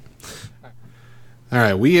shot. All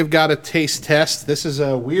right, we have got a taste test. This is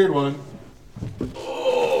a weird one.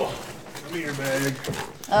 Oh, come here, bag.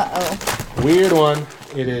 Uh-oh. Weird one.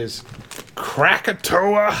 It is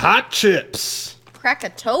Krakatoa hot chips.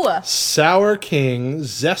 Krakatoa. Sour King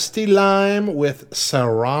zesty lime with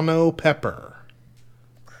serrano pepper.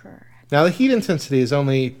 Now, the heat intensity is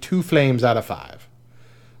only 2 flames out of 5.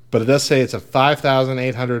 But it does say it's a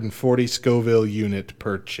 5,840 Scoville unit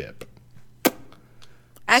per chip.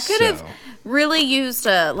 I could have really used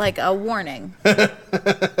a warning.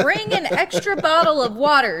 Bring an extra bottle of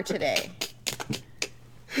water today.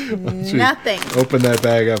 Nothing. Open that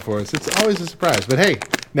bag up for us. It's always a surprise. But hey,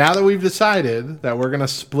 Now that we've decided that we're going to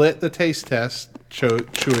split the taste test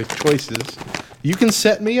choices, you can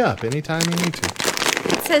set me up anytime you need to.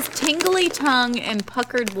 It says tingly tongue and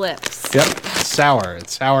puckered lips. Yep. It's sour.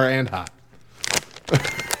 It's sour and hot.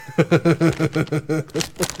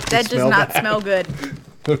 That does not smell good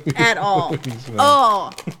at all.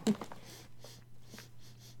 Oh.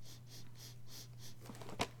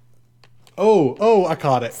 Oh, I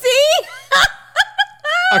caught it. See?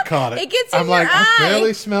 I caught it. It gets in I'm your like, eye. I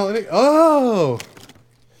barely smell it. Oh,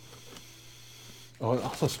 it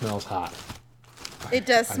also smells hot. It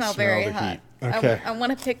does I smell smell very the hot. heat. Okay. I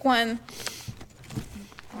want to pick one.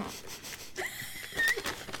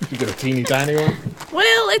 You get a teeny tiny one?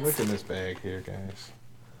 Well, Look it's... in this bag here, guys.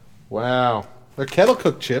 Wow. They're kettle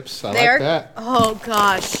cooked chips. I They're, like that. oh,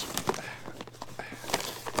 gosh.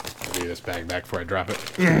 I'll give you this bag back before I drop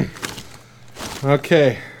it.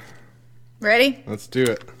 Okay. Ready? Let's do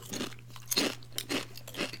it.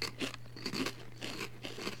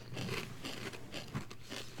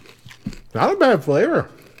 Not a bad flavor.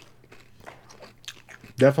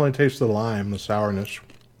 Definitely tastes the lime, the sourness.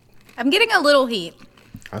 I'm getting a little heat.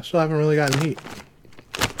 I still haven't really gotten heat.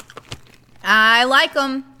 I like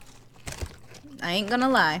them. I ain't gonna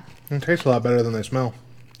lie. It tastes a lot better than they smell.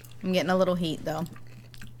 I'm getting a little heat, though.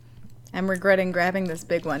 I'm regretting grabbing this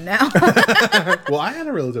big one now. Well, I had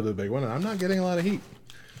a relatively big one, and I'm not getting a lot of heat.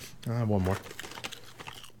 I'll have one more.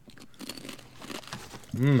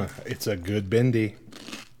 It's a good bendy.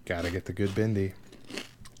 Gotta get the good bendy.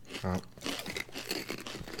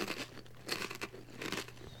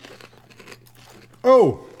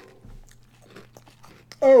 Oh.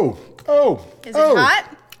 Is it hot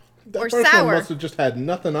or That first sour? one must have just had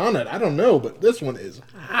nothing on it. I don't know, but this one is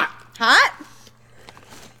hot. Hot?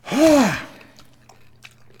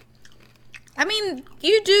 I mean,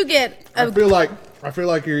 you do get a... I feel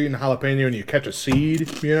like you're eating jalapeno and you catch a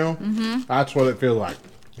seed, you know? Mm-hmm. That's what it feels like.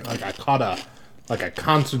 Like I caught a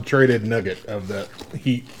concentrated nugget of the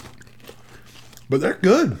heat. But they're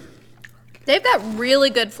good. They've got really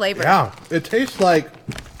good flavor. Yeah. It tastes like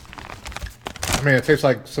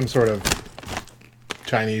some sort of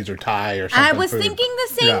Chinese or Thai or something. I was food. thinking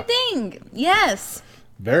the same thing. Yes.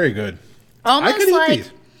 Very good. Almost I could like, eat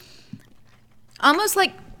these. almost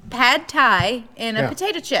like pad thai in a Yeah.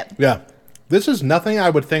 potato chip. Yeah. This is nothing I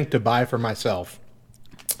would think to buy for myself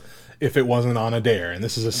if it wasn't on a dare. And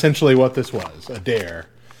this is essentially what this was, a dare.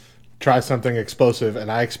 Try something explosive,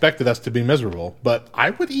 and I expected us to be miserable, but I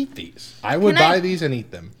would eat these. I would buy these and eat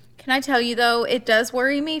them. Can I tell you, though, it does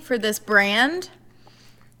worry me for this brand.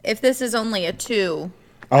 If this is only a 2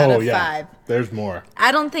 out of 5. There's more.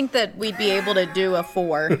 I don't think that we'd be able to do a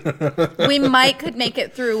 4. We could make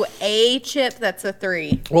it through a chip that's a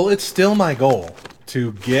 3. Well, it's still my goal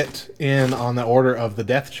to get in on the order of the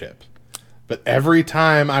death chip. But every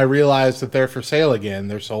time I realize that they're for sale again,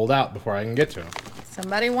 they're sold out before I can get to them.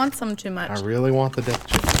 Somebody wants them too much. I really want the death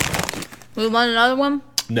chip. We want another one?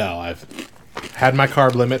 No, I've had my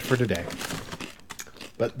carb limit for today.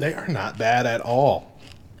 But they are not bad at all.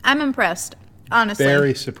 I'm impressed, honestly.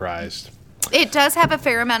 Very surprised. It does have a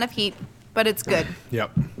fair amount of heat, but it's good.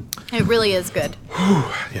 Yep. It really is good.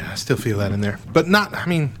 Yeah, I still feel that in there. But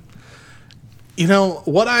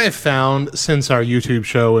what I have found since our YouTube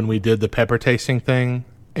show when we did the pepper tasting thing,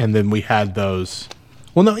 and then we had those,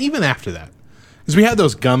 well, no, even after that, is we had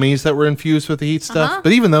those gummies that were infused with the heat stuff,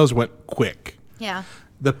 but even those went quick. Yeah.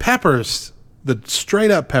 The peppers, the straight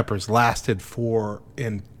up peppers lasted for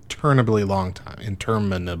interminably,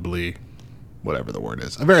 whatever the word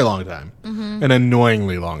is, a very long time, an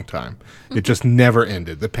annoyingly long time. It just never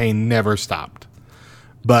ended. The pain never stopped.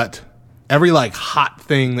 But every hot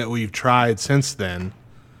thing that we've tried since then,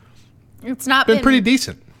 It's not been pretty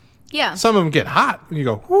decent. Yeah. Some of them get hot and you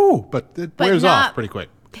go, whoo, but it wears not off pretty quick.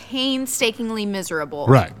 painstakingly miserable.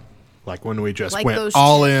 Right. Like when we just Like went those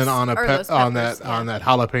all chips in on or those on peppers, that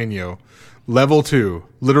jalapeno. Level 2,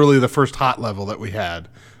 literally the first hot level that we had.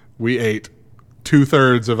 We ate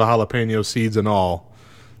 2/3 of a jalapeno, seeds and all,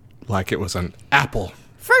 like it was an apple.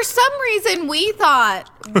 For some reason, we thought,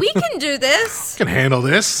 we can do this. Can handle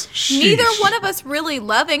this. Sheesh. Neither one of us really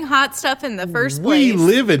loving hot stuff in the first place. We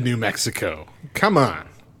live in New Mexico. Come on,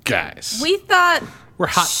 guys. We thought, We're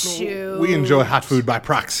hot. shoot. We enjoy hot food by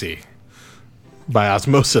proxy, by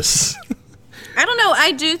osmosis. I don't know.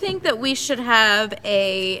 I do think that we should have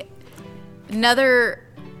another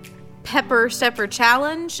pepper stepper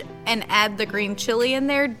challenge and add the green chili in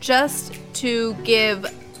there just to give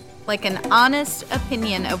an honest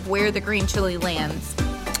opinion of where the green chili lands.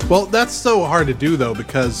 Well, that's so hard to do though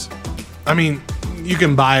because, you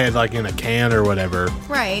can buy it like in a can or whatever,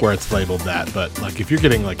 Right. where it's labeled that. But like if you're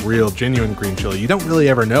getting like real, genuine green chili, you don't really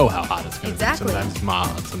ever know how hot it's going to Exactly. be. Sometimes it's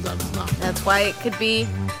mild, sometimes it's not. That's why it could be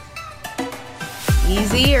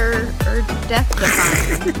easy or death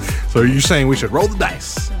defying. So you're saying we should roll the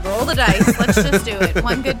dice? Roll the dice. Let's just do it.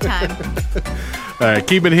 One good time. All right,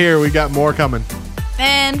 keep it here. We got more coming.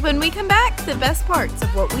 And when we come back, the best parts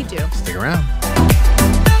of what we do. Stick around.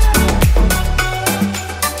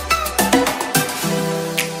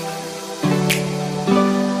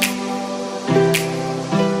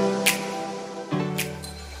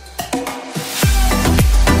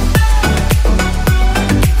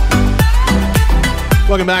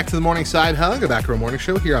 Welcome back to the Morning Side Hug, a Back Row Morning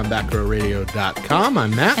Show here on backrowradio.com.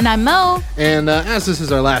 I'm Matt. And I'm Mo. And as this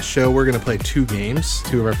is our last show, we're going to play two games,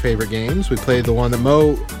 two of our favorite games. We played the one that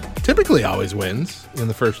Mo typically always wins in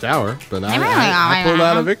the first hour, but I pulled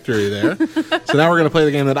out a victory there. So now we're going to play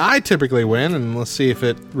the game that I typically win, and let's see if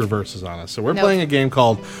it reverses on us. So we're playing a game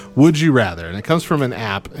called Would You Rather, and it comes from an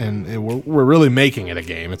app, and we're really making it a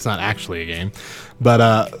game. It's not actually a game.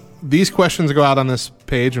 But these questions go out on this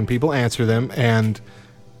page, and people answer them, and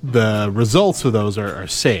the results of those are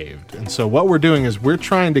saved. And so what we're doing is we're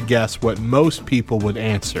trying to guess what most people would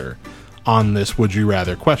answer on this Would You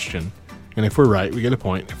Rather question. And if we're right, we get a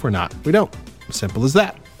point. If we're not, we don't. Simple as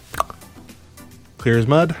that. Clear as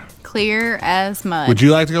mud? Clear as mud. Would you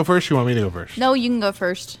like to go first? Or you want me to go first? No, you can go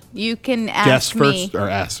first. You can ask Guess me. first or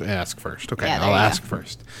ask first. Okay, Yeah, there I'll you ask go.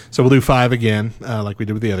 first. So we'll do 5 again, like we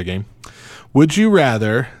did with the other game. Would you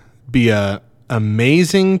rather be a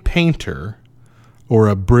amazing painter or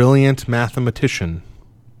a brilliant mathematician?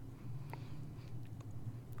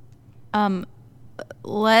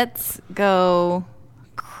 Let's go.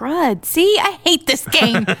 Crud. See, I hate this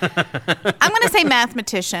game. I'm going to say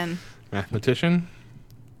mathematician. Mathematician?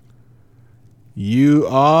 You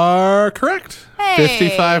are correct. Hey.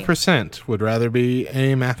 55% would rather be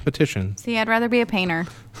a mathematician. See, I'd rather be a painter.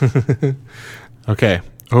 Okay.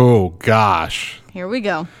 Oh, gosh. Here we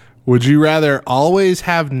go. Would you rather always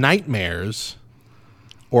have nightmares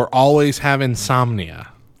or always have insomnia?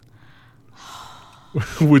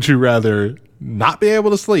 Would you rather not be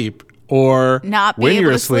able to sleep or Not be when able you're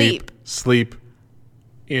to asleep, sleep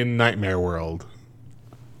in nightmare world?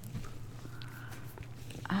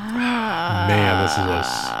 Man,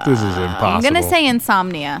 this is impossible. I'm going to say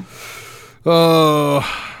insomnia. Oh,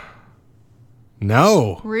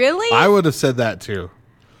 no. Really? I would have said that too.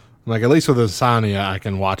 Like, at least with insomnia, I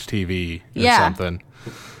can watch TV or Yeah. something.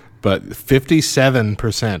 But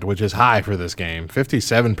 57%, which is high for this game,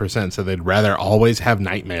 57% said they'd rather always have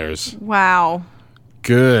nightmares. Wow.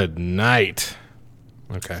 Good night.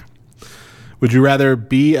 Okay. Would you rather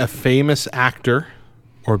be a famous actor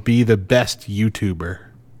or be the best YouTuber?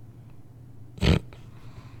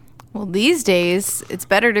 Well, these days, it's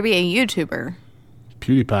better to be a YouTuber.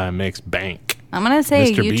 PewDiePie makes bank. I'm going to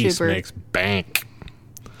say Mr. a Beast YouTuber. makes bank.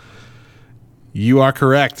 You are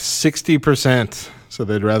correct. 60%. So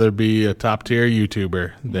they'd rather be a top tier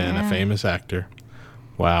YouTuber than a famous actor.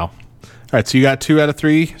 Wow. All right. So you got 2 out of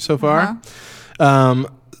 3 so far.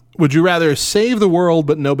 Would you rather save the world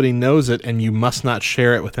but nobody knows it and you must not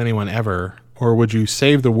share it with anyone ever? Or would you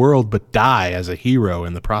save the world but die as a hero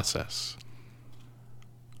in the process?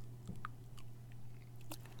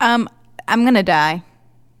 I'm going to die.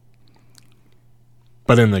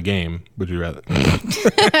 But in the game, would you rather?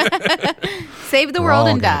 Save the We're world all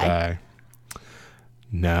and gonna die.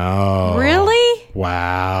 No. Really?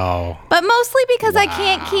 Wow. But mostly because I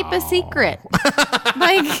can't keep a secret.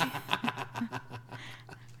 Like,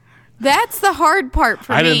 that's the hard part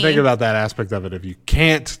for me. I didn't think about that aspect of it. If you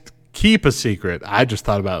can't keep a secret, I just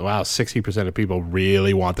thought about, wow, 60% of people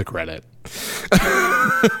really want the credit.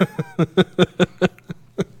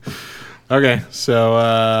 Okay, so,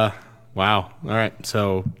 wow. All right,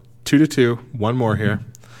 so 2-2. One more here.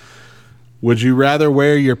 Would you rather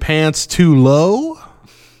wear your pants too low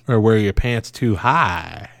or wear your pants too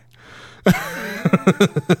high?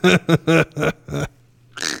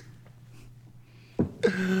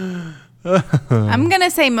 I'm going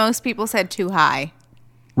to say most people said too high.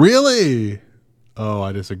 Really? Oh,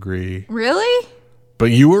 I disagree. Really?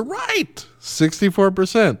 But you were right.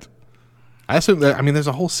 64%. I assume that, I mean, there's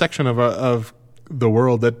a whole section of the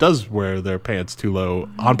world that does wear their pants too low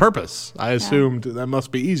on purpose. I assumed that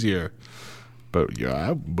must be easier. But yeah,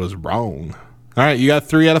 I was wrong. All right, you got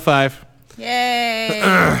 3 out of 5. Yay.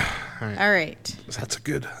 All right. That's a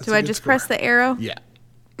good. Do I just press the arrow? Yeah.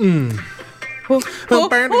 Oh, oh,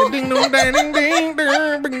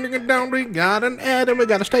 We got an ad and we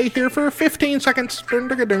got to stay here for 15 seconds. There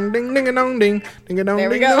There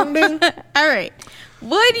we go. All right.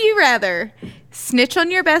 Would you rather snitch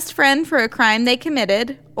on your best friend for a crime they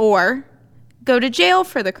committed or go to jail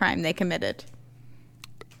for the crime they committed?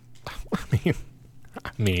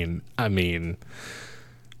 I mean,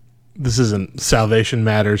 this isn't Salvation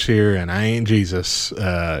Matters here, and I ain't Jesus.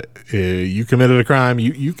 You committed a crime,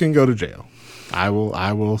 you can go to jail. I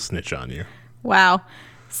will snitch on you. Wow.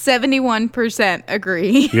 71%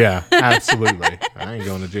 agree. Yeah, absolutely. I ain't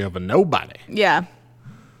going to jail for nobody. Yeah.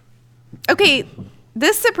 Okay,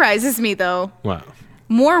 this surprises me, though. Wow.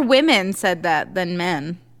 More women said that than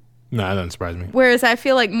men. No, that doesn't surprise me. Whereas I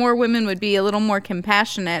feel like more women would be a little more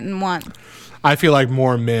compassionate and want... I feel like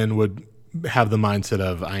more men would have the mindset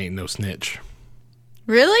of, I ain't no snitch.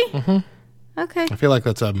 Really? Mm-hmm. Okay. I feel like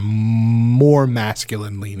that's a more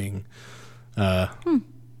masculine-leaning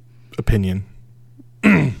opinion.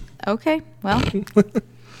 Okay, well. I could be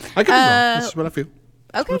wrong. This is what I feel.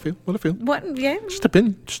 Okay. What I feel. What? Yeah. Just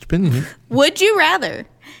opinion here. Would you rather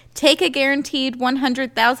take a guaranteed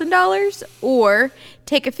 $100,000 or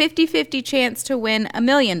take a 50-50 chance to win $1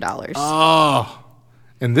 million? Oh,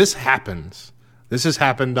 and this happens. This has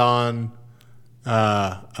happened on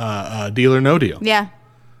Deal or No Deal. Yeah.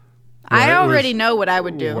 I already know what I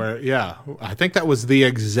would do. I think that was the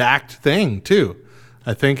exact thing, too.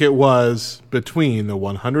 I think it was between the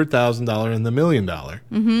 $100,000 and the $1 million.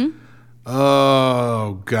 Mm-hmm.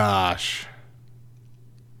 Oh, gosh.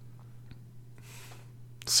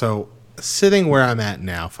 So, sitting where I'm at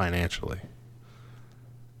now financially,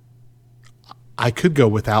 I could go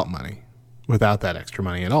without money, without that extra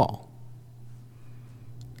money at all.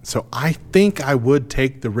 So, I think I would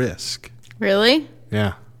take the risk. Really?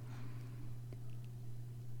 Yeah.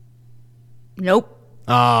 Nope.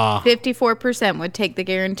 54% would take the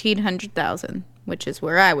guaranteed $100,000, which is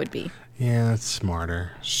where I would be. Yeah, that's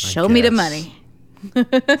smarter. Show me the money.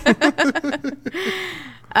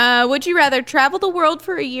 Would you rather travel the world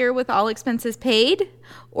for a year with all expenses paid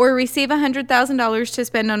or receive $100,000 to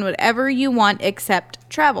spend on whatever you want except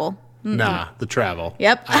travel? Mm-mm. Nah, the travel.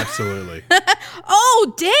 Yep. Absolutely.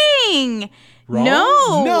 Oh, dang. Wrong?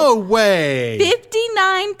 No. No way.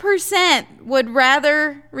 59% would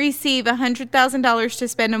rather receive $100,000 to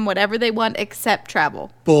spend on whatever they want except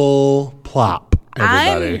travel. Bull plop,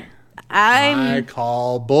 everybody. I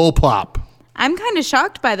call bull plop. I'm kind of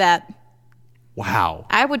shocked by that. Wow.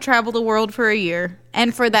 I would travel the world for a year,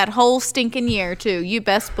 and for that whole stinking year too. You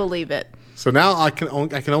best believe it. So now I can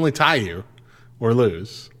only tie you or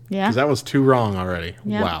lose. Yeah. Because that was 2 wrong already.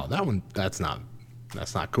 Yeah. Wow. That's not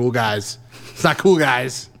cool, guys. It's not cool,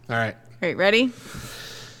 guys. All right. All right, ready?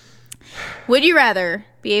 Would you rather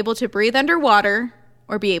be able to breathe underwater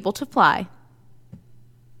or be able to fly?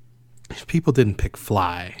 If people didn't pick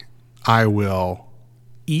fly, I will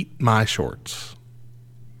eat my shorts.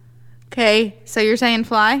 Okay, so you're saying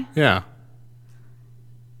fly? Yeah.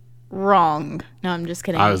 Wrong. No, I'm just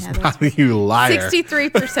kidding. I was you liar.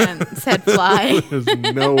 63% said fly. There's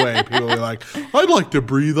no way people are like, I'd like to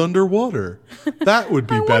breathe underwater. That would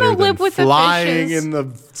be better than flying in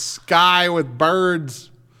the sky with birds.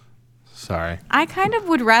 Sorry. I kind of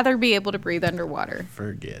would rather be able to breathe underwater.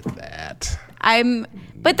 Forget that.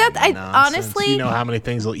 Honestly. You know how many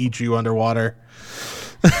things will eat you underwater?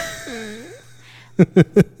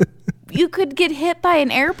 You could get hit by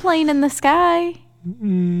an airplane in the sky.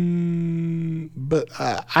 But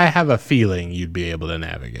I have a feeling you'd be able to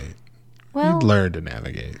navigate. Well, you'd learn to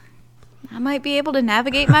navigate. I might be able to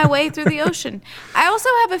navigate my way through the ocean. I also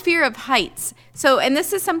have a fear of heights. So, and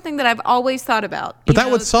this is something that I've always thought about. But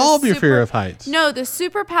that would solve your fear of heights. No, the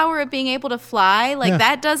superpower of being able to fly,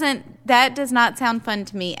 that does not sound fun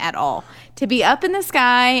to me at all. To be up in the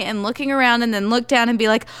sky and looking around and then look down and be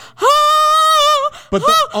like, ah! But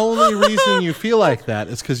the only reason you feel like that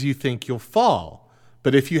is because you think you'll fall.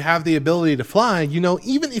 But if you have the ability to fly,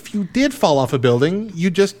 even if you did fall off a building, you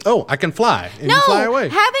just, I can fly. And you fly away.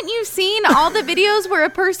 Haven't you seen all the videos where a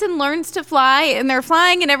person learns to fly and they're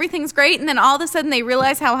flying and everything's great and then all of a sudden they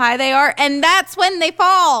realize how high they are and that's when they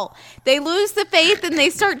fall. They lose the faith and they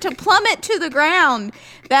start to plummet to the ground.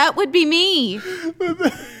 That would be me.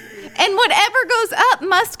 And whatever goes up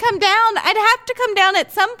must come down. I'd have to come down at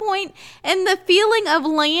some point, and the feeling of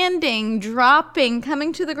landing, dropping,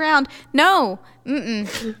 coming to the ground. No.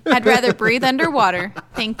 I'd rather breathe underwater.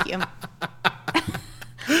 Thank you.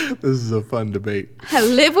 This is a fun debate. I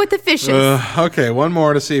live with the fishes. Okay, one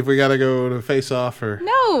more to see if we got to go to face off or...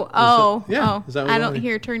 No. Is that what I don't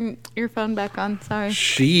hear. Turn your phone back on. Sorry.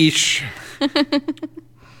 Sheesh.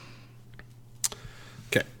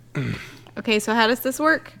 Okay. Okay, so how does this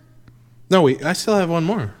work? No, I still have one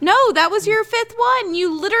more. No, that was your 5th one.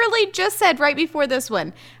 You literally just said right before this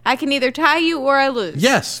one, I can either tie you or I lose.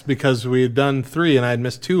 Yes, because we had done 3 and I had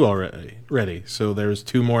missed 2 already. So there's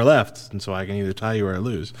 2 more left, and so I can either tie you or I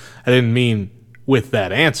lose. I didn't mean with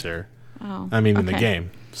that answer. Oh, I mean in the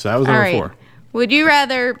game. So that was number 4. Would you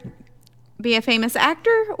rather be a famous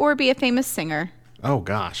actor or be a famous singer? Oh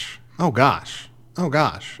gosh. I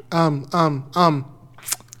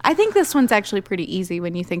think this one's actually pretty easy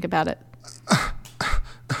when you think about it.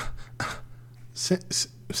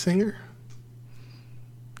 Singer?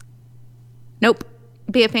 Nope.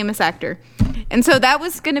 Be a famous actor. And so that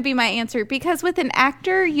was going to be my answer, because with an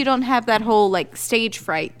actor, you don't have that whole like stage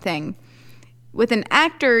fright thing. With an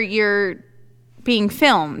actor, you're being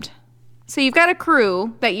filmed. So you've got a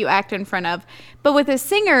crew that you act in front of. But with a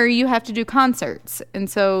singer, you have to do concerts. And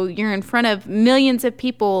so you're in front of millions of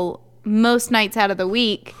people most nights out of the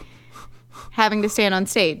week, having to stand on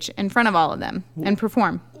stage in front of all of them and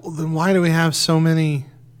perform. Well, then why do we have so many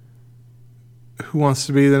Who Wants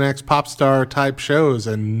to Be the Next Pop Star type shows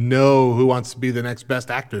and no Who Wants to Be the Next Best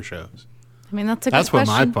Actor shows? I mean, that's a good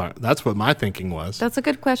question. That's what my thinking was. That's a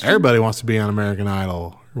good question. Everybody wants to be on American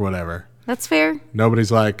Idol or whatever. That's fair.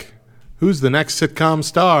 Nobody's like, who's the next sitcom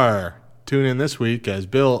star? Tune in this week as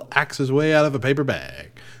Bill acts his way out of a paper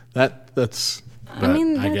bag. That's... But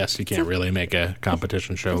I guess you can't really make a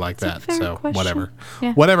competition show like that. So question. whatever.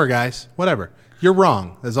 Yeah. Whatever, guys. Whatever. You're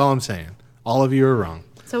wrong. That's all I'm saying. All of you are wrong.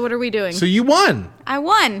 So what are we doing? So you won. I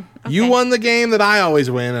won. Okay. You won the game that I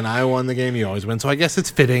always win, and I won the game you always win. So I guess it's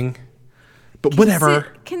fitting. But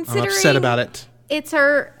whatever. I'm upset about it. It's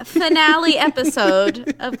our finale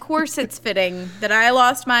episode. Of course it's fitting that I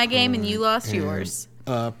lost my game and you lost yours.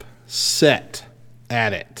 Upset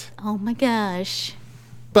at it. Oh my gosh.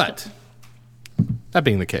 But... that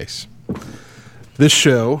being the case, this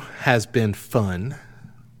show has been fun.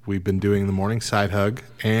 We've been doing the morning Sidehug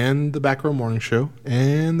and the Back Row Morning Show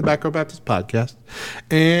and the Back Row Baptist Podcast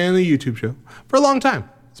and the YouTube show for a long time.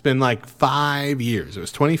 It's been like 5 years. It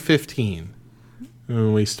was 2015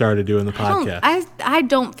 when we started doing the podcast. I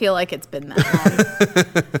don't feel like it's been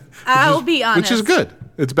that long. I'll be honest. Which is good.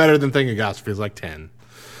 It's better than thinking, gosh, it feels like 10.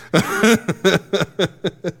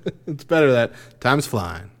 It's better that time's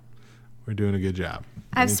flying. We're doing a good job.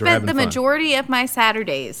 I've spent the majority of my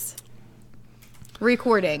Saturdays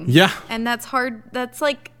recording. Yeah. And that's hard. That's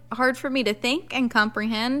like hard for me to think and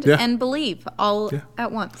comprehend and believe all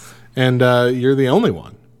at once. And you're the only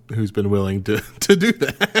one who's been willing to do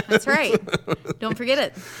that. That's right. Don't forget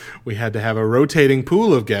it. We had to have a rotating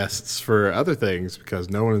pool of guests for other things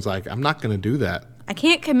because no one is like, I'm not going to do that. I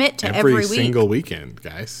can't commit to every week. Single weekend,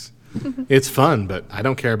 guys. It's fun, but I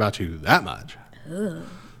don't care about you that much. Ugh.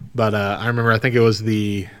 But I remember, I think it was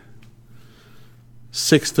the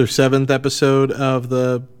 6th or 7th episode of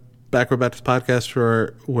the Back Row Baptist Podcast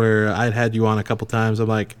where I'd had you on a couple times. I'm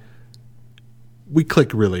like, we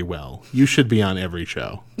click really well. You should be on every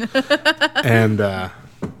show. And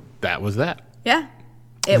that was that. Yeah.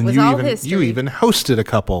 It was all history. You even hosted a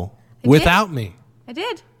couple without me. I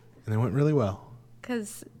did. And it went really well.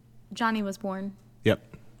 Because Johnny was born. Yep.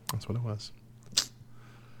 That's what it was.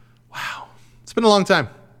 Wow. It's been a long time.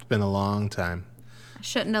 Been a long time. I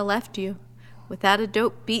shouldn't have left you without a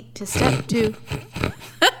dope beat to step to.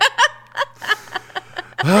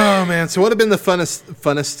 Oh man, so what have been the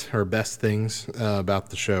funnest or best things about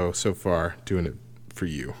the show so far, doing it for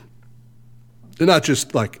you? And not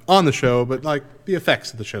just like on the show, but like the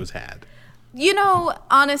effects that the show's had. You know,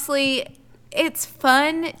 honestly, it's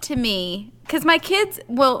fun to me because my kids,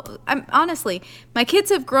 my kids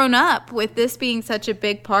have grown up with this being such a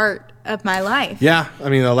big part of my life. Yeah, I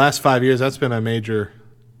mean, the last 5 years, that's been a major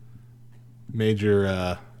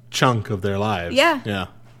chunk of their lives. Yeah.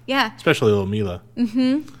 Especially little Mila.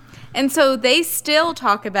 Mm-hmm. And so they still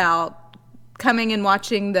talk about coming and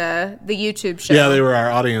watching the YouTube show. Yeah, they were our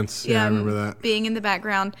audience. Yeah, I remember that. Being in the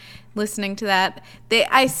background, listening to that.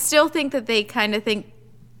 I still think that they kind of think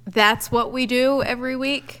that's what we do every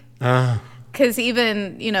week. Because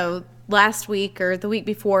even, last week or the week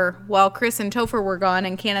before, while Chris and Topher were gone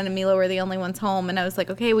and Cannon and Milo were the only ones home, and I was like,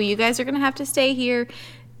 okay, well, you guys are going to have to stay here.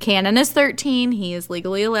 Cannon is 13. He is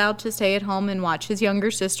legally allowed to stay at home and watch his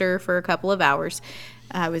younger sister for a couple of hours.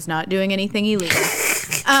 I was not doing anything illegal.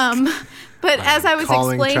 But as I was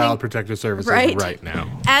explaining... Child Protective Services right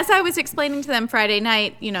now. As I was explaining to them Friday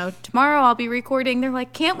night, tomorrow I'll be recording. They're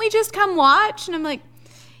like, can't we just come watch? And I'm like,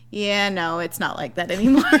 yeah, no, it's not like that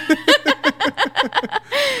anymore.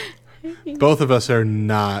 Both of us are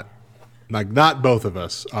not both of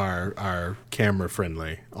us are camera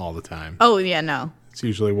friendly all the time. Oh, yeah, no. It's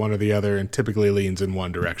usually one or the other, and typically leans in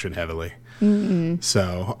one direction heavily.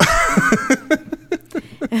 So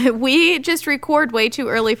we just record way too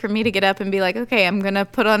early for me to get up and be like, okay, I'm going to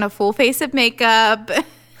put on a full face of makeup.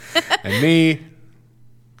 And me, I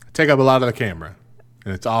take up a lot of the camera,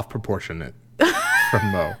 and it's off proportionate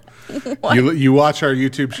from Mo. You watch our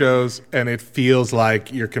YouTube shows, and it feels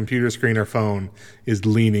like your computer screen or phone is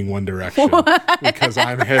leaning one direction because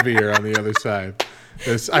I'm heavier on the other side.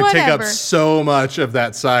 I take up so much of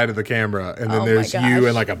that side of the camera, and then there's you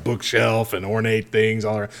and like a bookshelf and ornate things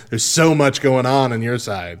all around. There's so much going on your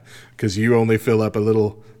side because you only fill up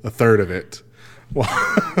a third of it.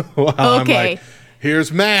 While I'm like,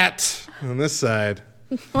 here's Matt on this side.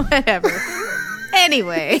 Whatever.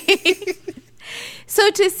 Anyway. So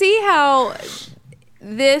to see how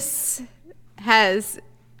this has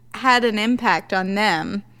had an impact on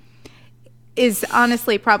them is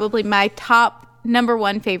honestly probably my top number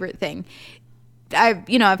one favorite thing. I've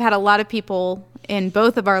had a lot of people in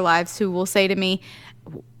both of our lives who will say to me,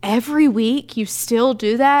 every week you still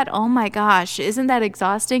do that? Oh my gosh, isn't that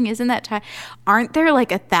exhausting? Isn't that tiring? Aren't there like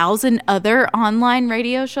 1,000 other online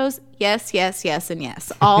radio shows? Yes, yes, yes, and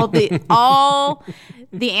yes. All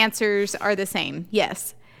the answers are the same.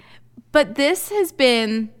 Yes. But this has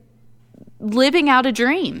been living out a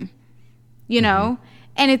dream, you know?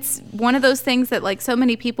 And it's one of those things that like so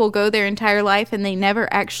many people go their entire life and they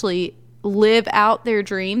never actually live out their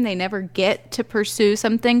dream. They never get to pursue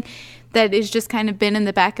something that has just kind of been in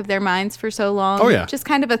the back of their minds for so long. Oh, yeah. Just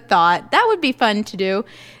kind of a thought. That would be fun to do.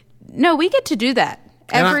 No, we get to do that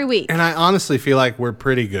every week. And I honestly feel like we're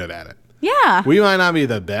pretty good at it. Yeah. We might not be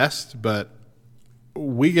the best, but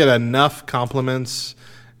we get enough compliments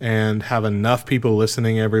and have enough people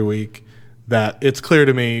listening every week that it's clear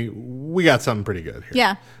to me we got something pretty good here.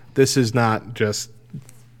 Yeah. This is not just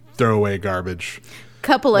throwaway garbage.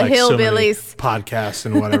 Couple of like hillbillies. So many podcasts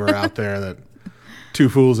and whatever out there that two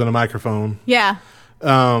fools and a microphone. Yeah.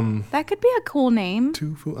 That could be a cool name.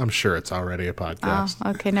 I'm sure it's already a podcast. Oh,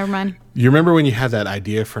 okay, never mind. You remember when you had that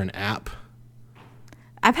idea for an app?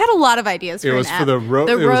 I've had a lot of ideas for an app. It was for the road.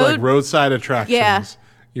 It was like roadside attractions. Yeah.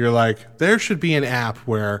 You're like, there should be an app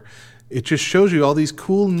where it just shows you all these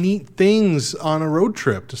cool, neat things on a road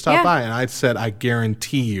trip to stop by. And I said, I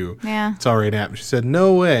guarantee you it's already an app. She said,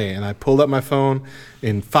 no way. And I pulled up my phone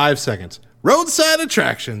in 5 seconds. Roadside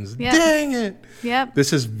attractions. Yep. Dang it. Yep.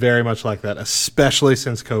 This is very much like that, especially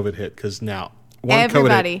since COVID hit. Because now,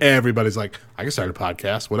 COVID hit, everybody's like, I can start a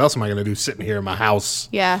podcast. What else am I going to do sitting here in my house?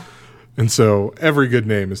 Yeah. And so every good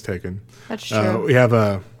name is taken. That's true. We have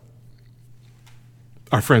our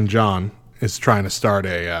friend John is trying to start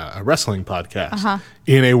a wrestling podcast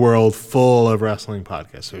in a world full of wrestling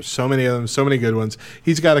podcasts. There's so many of them, so many good ones.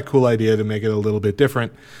 He's got a cool idea to make it a little bit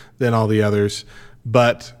different than all the others.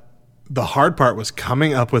 But the hard part was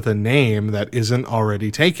coming up with a name that isn't already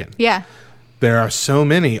taken. Yeah. There are so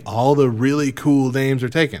many. All the really cool names are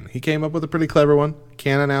taken. He came up with a pretty clever one.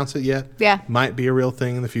 Can't announce it yet. Yeah. Might be a real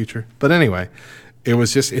thing in the future. But anyway,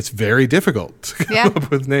 it's very difficult to come up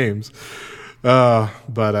with names. But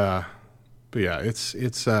yeah,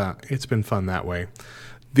 it's been fun that way.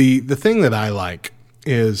 The thing that I like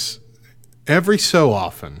is every so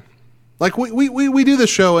often, like we do the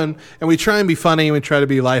show and we try and be funny and we try to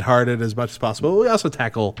be lighthearted as much as possible. We also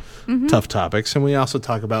tackle tough topics and we also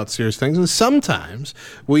talk about serious things. And sometimes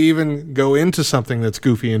we even go into something that's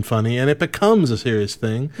goofy and funny and it becomes a serious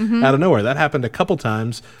thing out of nowhere. That happened a couple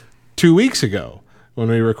times 2 weeks ago when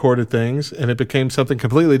we recorded things and it became something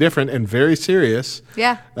completely different and very serious.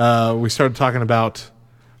 Yeah. We started talking about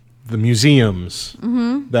the museums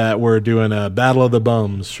that were doing a Battle of the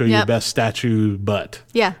Bums, show you the best statue butt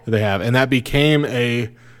they have. And that became a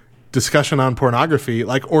discussion on pornography,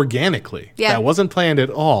 like organically. Yeah. That wasn't planned at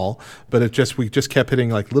all, but we just kept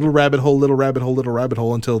hitting like little rabbit hole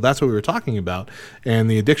until that's what we were talking about. And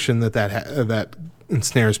the addiction that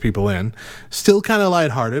ensnares people in. Still kind of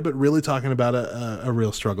lighthearted, but really talking about a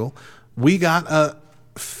real struggle. We got a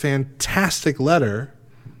fantastic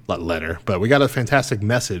we got a fantastic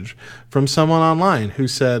message from someone online who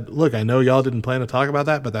said, look, I know y'all didn't plan to talk about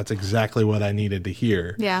that, but that's exactly what I needed to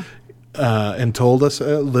hear. Yeah. And told us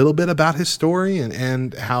a little bit about his story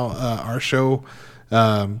and how our show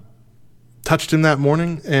touched him that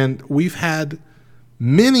morning. And we've had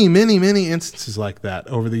many, many, many instances like that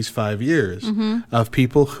over these 5 years of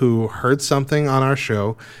people who heard something on our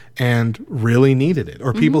show and really needed it,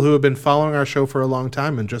 or people who have been following our show for a long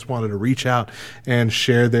time and just wanted to reach out and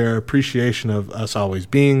share their appreciation of us always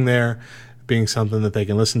being there, being something that they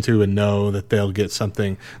can listen to and know that they'll get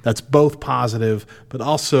something that's both positive but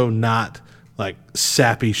also not like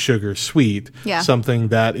sappy sugar sweet, something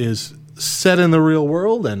that is set in the real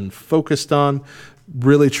world and focused on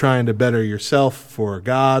really trying to better yourself for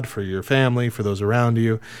God, for your family, for those around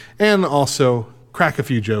you, and also crack a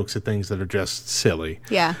few jokes at things that are just silly.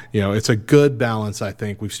 Yeah. It's a good balance, I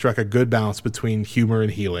think. We've struck a good balance between humor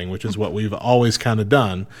and healing, which is what we've always kind of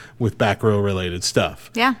done with back row related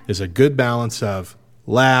stuff. Yeah. Is a good balance of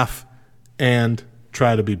laugh and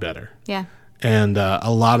try to be better. Yeah. And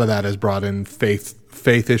a lot of that has brought in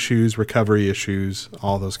faith issues, recovery issues,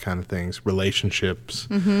 all those kind of things, relationships,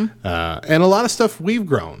 and a lot of stuff we've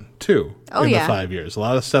grown too in the 5 years. A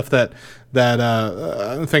lot of stuff that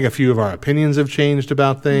I think a few of our opinions have changed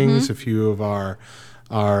about things. A few of our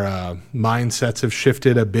mindsets have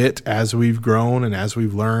shifted a bit as we've grown and as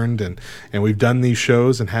we've learned, and we've done these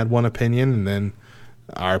shows and had one opinion, and then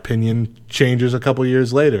our opinion changes a couple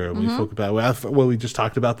years later. And we spoke about we just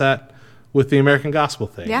talked about that with the American Gospel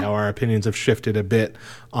thing, how our opinions have shifted a bit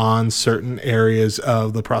on certain areas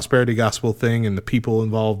of the prosperity gospel thing and the people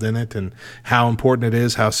involved in it, and how important it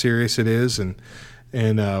is, how serious it is, and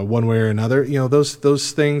one way or another,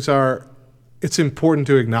 those things are. It's important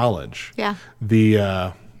to acknowledge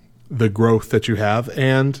the growth that you have,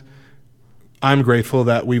 and I'm grateful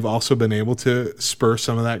that we've also been able to spur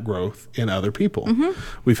some of that growth in other people.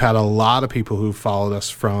 We've had a lot of people who've followed us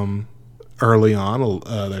from early on.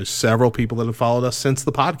 There's several people that have followed us since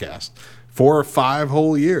the podcast, 4 or 5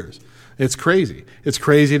 whole years. It's crazy. It's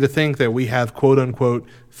crazy to think that we have quote unquote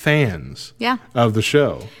fans of the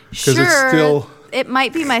show. Because it's still. It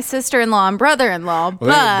might be my sister-in-law and brother-in-law, but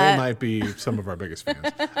they might be some of our biggest fans.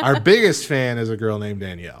 Our biggest fan is a girl named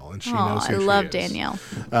Danielle, and she knows who she is. I love Danielle.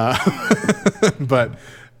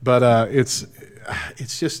 But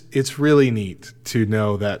it's really neat to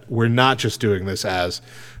know that we're not just doing this as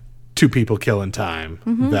 2 people killing time.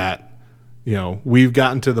 That we've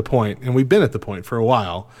gotten to the point, and we've been at the point for a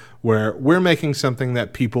while, where we're making something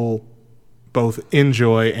that people both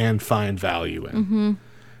enjoy and find value in,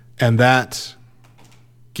 and that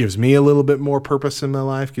gives me a little bit more purpose in my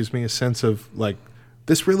life, gives me a sense of like,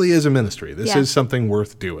 this really is a ministry. This is something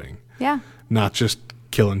worth doing. Yeah. Not just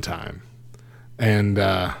killing time. And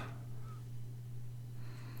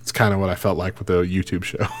it's kind of what I felt like with the YouTube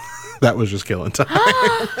show. That was just killing time.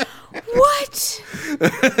 What?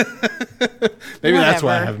 Maybe that's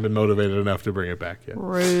why I haven't been motivated enough to bring it back yet.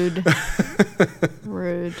 Rude.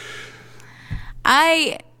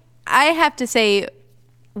 I have to say,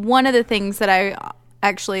 one of the things that I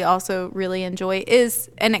actually also really enjoy is,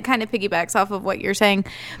 and it kind of piggybacks off of what you're saying,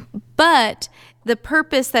 but the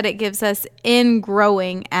purpose that it gives us in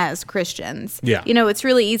growing as Christians. Yeah. It's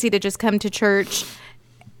really easy to just come to church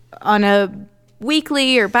on a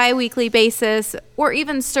weekly or bi-weekly basis, or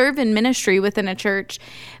even serve in ministry within a church,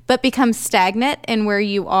 but become stagnant in where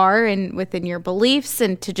you are and within your beliefs,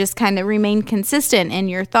 and to just kind of remain consistent in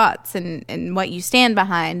your thoughts and what you stand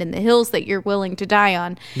behind and the hills that you're willing to die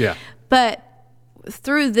on. Yeah. But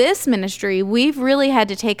through this ministry, we've really had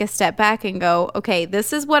to take a step back and go, okay,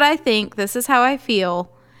 this is what I think, this is how I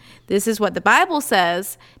feel, this is what the Bible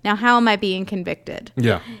says, now how am I being convicted?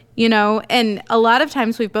 Yeah. And a lot of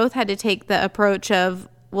times we've both had to take the approach of,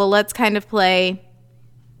 well, let's kind of play,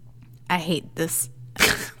 I hate this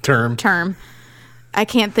term. I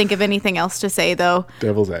can't think of anything else to say, though.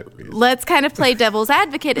 Devil's advocate. Let's kind of play devil's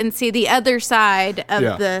advocate and see the other side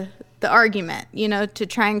of the argument, to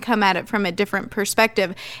try and come at it from a different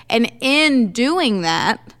perspective. And in doing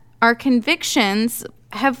that, our convictions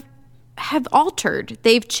have altered.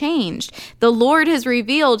 They've changed. The Lord has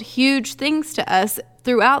revealed huge things to us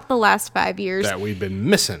throughout the last 5 years. That we've been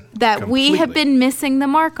missing. That we have been missing the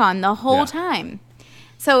mark on the whole time.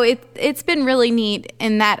 So it's been really neat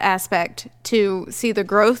in that aspect to see the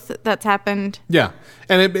growth that's happened. Yeah.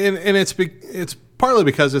 And it's partly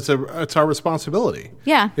because it's our responsibility.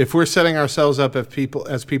 Yeah. If we're setting ourselves up as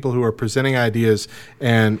people who are presenting ideas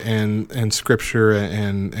and scripture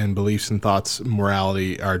and beliefs and thoughts,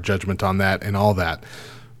 morality, our judgment on that and all that,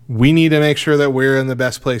 we need to make sure that we're in the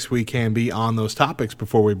best place we can be on those topics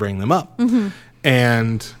before we bring them up.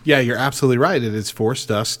 And yeah, you're absolutely right. It has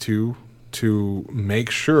forced us to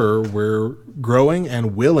make sure we're growing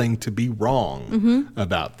and willing to be wrong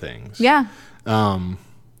about things. Yeah.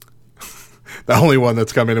 The only one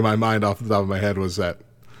that's coming to my mind off the top of my head was that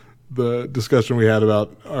the discussion we had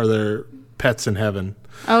about, are there pets in heaven?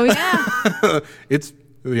 Oh, yeah. It's,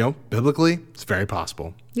 biblically, it's very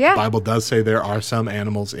possible. Yeah. The Bible does say there are some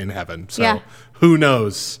animals in heaven. So who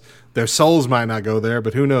knows? Their souls might not go there,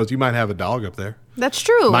 but who knows? You might have a dog up there. That's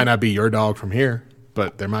true. Might not be your dog from here,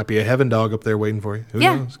 but there might be a heaven dog up there waiting for you. Who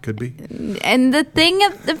knows? Could be. And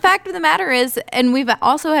the fact of the matter is, and we've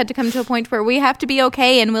also had to come to a point where we have to be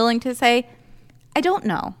okay and willing to say, I don't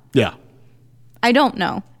know. Yeah. I don't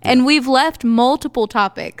know. And we've left multiple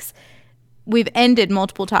topics. We've ended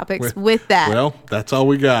multiple topics with that. Well, that's all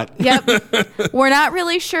we got. Yep. We're not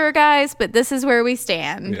really sure, guys, but this is where we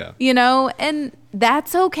stand. Yeah. You know, and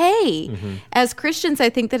that's okay. As Christians, I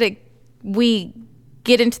think that we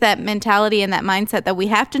get into that mentality and that mindset that we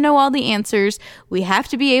have to know all the answers. We have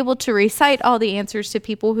to be able to recite all the answers to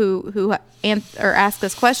people who ask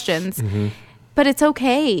us questions. But it's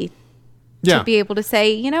okay to be able to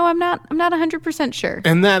say, you know, I'm not 100% sure.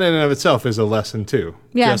 And that in and of itself is a lesson too.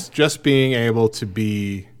 Yeah. Just being able to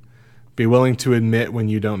be willing to admit when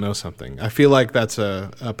you don't know something. I feel like that's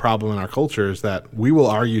a problem in our culture, is that we will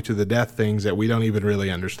argue to the death things that we don't even really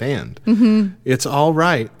understand. It's all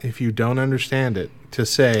right if you don't understand it to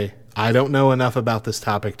say, I don't know enough about this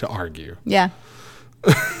topic to argue. Yeah.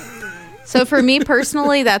 So for me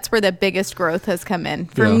personally, that's where the biggest growth has come in.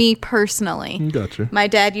 For me personally. Gotcha. My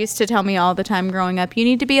dad used to tell me all the time growing up, you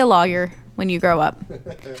need to be a lawyer when you grow up.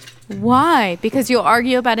 Why? Because you'll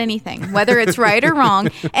argue about anything, whether it's right or wrong.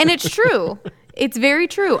 And it's true. It's very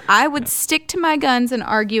true. I would stick to my guns and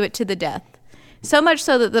argue it to the death. So much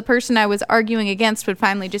so that the person I was arguing against would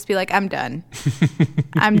finally just be like, I'm done.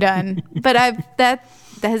 I'm done. But that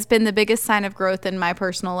has been the biggest sign of growth in my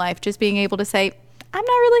personal life, just being able to say, I'm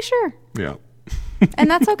not really sure. Yeah. And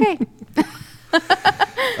that's okay.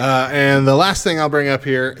 And the last thing I'll bring up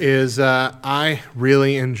here is I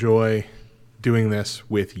really enjoy doing this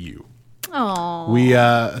with you. Oh. We,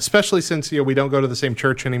 especially since we don't go to the same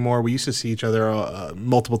church anymore. We used to see each other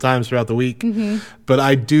multiple times throughout the week. But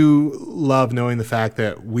I do love knowing the fact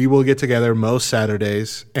that we will get together most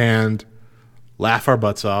Saturdays and laugh our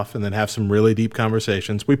butts off and then have some really deep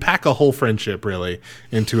conversations. We pack a whole friendship really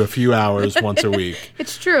into a few hours once a week.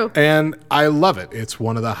 It's true. And I love it. It's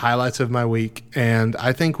one of the highlights of my week. And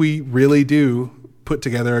I think we really do put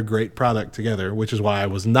together a great product together, which is why I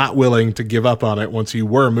was not willing to give up on it once you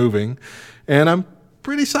were moving. And I'm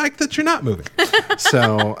pretty psyched that you're not moving.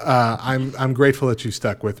 So I'm grateful that you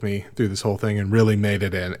stuck with me through this whole thing and really made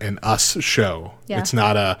it an us show. Yeah. It's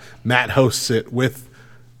not a Matt hosts it with,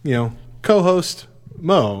 co-host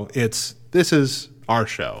Mo. This is our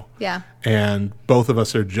show. Yeah. And both of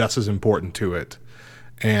us are just as important to it.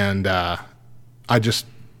 And I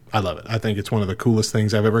love it. I think it's one of the coolest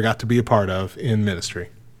things I've ever got to be a part of in ministry.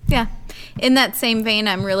 Yeah. In that same vein,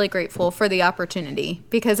 I'm really grateful for the opportunity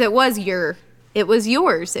because it was yours. It was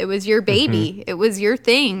your baby. It was your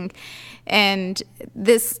thing. And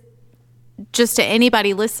this, just to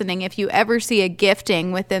anybody listening, if you ever see a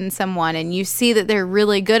gifting within someone and you see that they're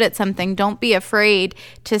really good at something, don't be afraid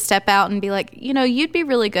to step out and be like, you'd be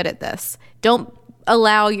really good at this. Don't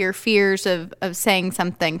allow your fears of saying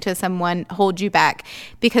something to someone hold you back.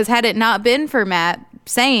 Because had it not been for Matt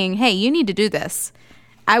saying, hey, you need to do this,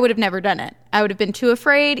 I would have never done it. I would have been too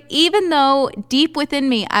afraid, even though deep within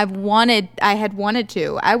me I had wanted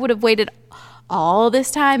to. I would have waited all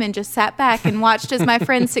this time and just sat back and watched as my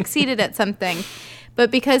friends succeeded at something.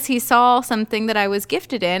 But because he saw something that I was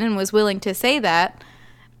gifted in and was willing to say that,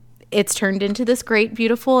 it's turned into this great,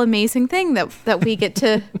 beautiful, amazing thing that we get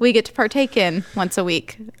to partake in once a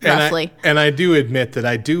week, roughly. And I do admit that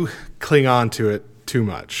I do cling on to it too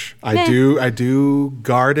much. I do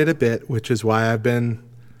guard it a bit, which is why I've been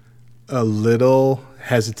a little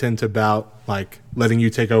hesitant about letting you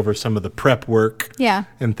take over some of the prep work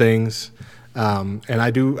and things. And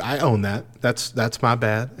I own that. That's my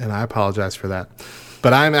bad, and I apologize for that.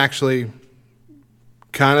 But I'm actually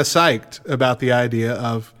kind of psyched about the idea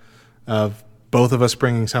of both of us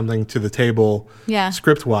bringing something to the table,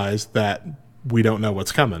 script-wise, that we don't know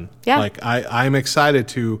what's coming. Yeah. I'm excited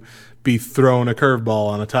to be thrown a curveball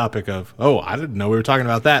on a topic of, I didn't know we were talking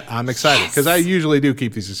about that. I'm excited because I usually do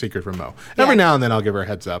keep these a secret from Mo. Every now and then I'll give her a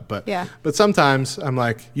heads up, but sometimes I'm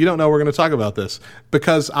like, you don't know we're going to talk about this,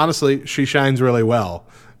 because honestly, she shines really well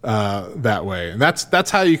that way, and that's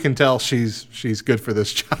how you can tell she's good for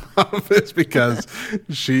this job is because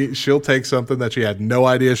she'll take something that she had no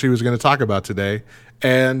idea she was going to talk about today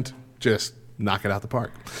and just knock it out the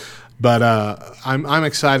park. But I'm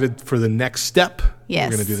excited for the next step. Yes.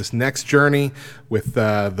 We're going to do this next journey with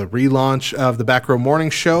the relaunch of the Back Row Morning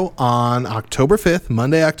Show on October 5th,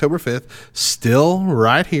 Monday, October 5th, still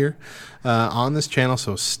right here on this channel.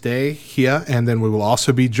 So stay here. And then we will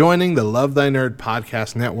also be joining the Love Thy Nerd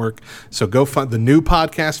Podcast Network. So go find the new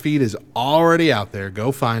podcast feed is already out there.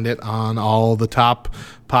 Go find it on all the top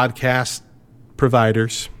podcast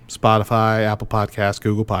providers, Spotify, Apple Podcasts,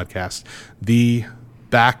 Google Podcasts, the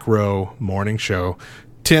Back Row Morning Show.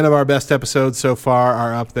 10 of our best episodes so far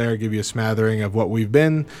are up there. Give you a smattering of what we've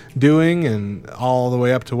been doing and all the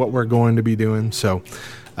way up to what we're going to be doing. So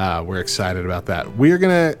we're excited about that. We're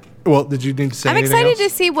going to Well, did you need to say I'm anything excited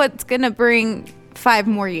else? to see what's going to bring 5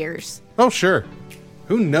 more years. Oh, sure.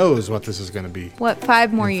 Who knows what this is going to be? What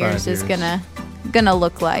 5 more In 5 years is years. gonna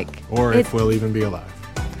look like. Or if we'll even be alive.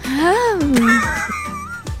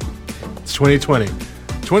 It's 2020.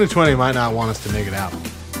 2020 might not want us to make it out.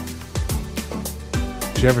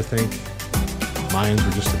 Did you ever think Mayans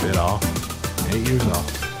were just a bit off? 8 years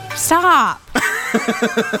off. Stop.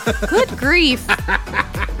 Good grief.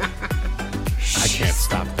 I can't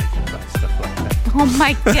stop thinking about stuff like that. Oh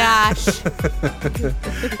my gosh.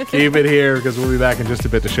 Keep it here because we'll be back in just a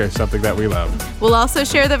bit to share something that we love. We'll also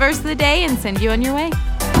share the verse of the day and send you on your way.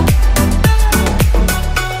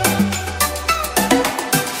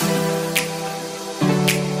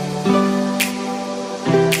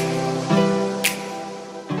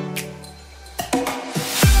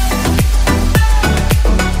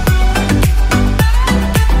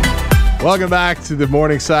 Welcome back to the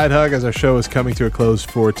Morning Side Hug as our show is coming to a close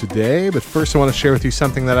for today. But first I want to share with you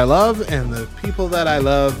something that I love and the people that I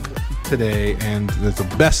love today. And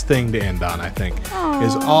the best thing to end on, I think,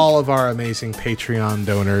 is all of our amazing Patreon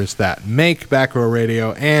donors that make Back Row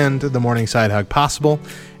Radio and the Morning Side Hug possible.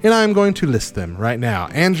 And I'm going to list them right now.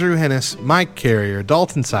 Andrew Hennis, Mike Carrier,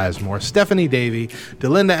 Dalton Sizemore, Stephanie Davey,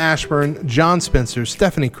 Delinda Ashburn, John Spencer,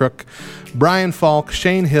 Stephanie Crook, Brian Falk,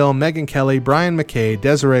 Shane Hill, Megan Kelly, Brian McKay,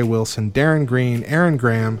 Desiree Wilson, Darren Green, Aaron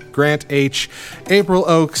Graham, Grant H., April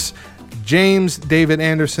Oakes, James David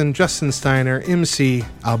Anderson, Justin Steiner, MC,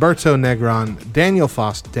 Alberto Negron, Danielle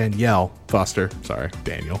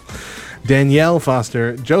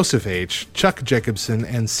Foster, Joseph H., Chuck Jacobson,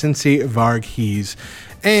 and Cincy Varghese.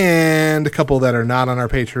 And a couple that are not on our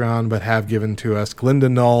Patreon but have given to us, Glinda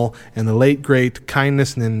Knoll and the late great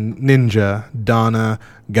Kindness Ninja, Donna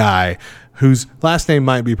Guy, whose last name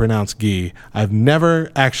might be pronounced Guy. I've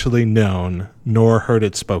never actually known nor heard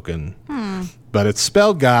it spoken. But it's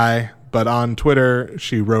spelled Guy, but on Twitter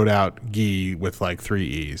she wrote out Guy with like 3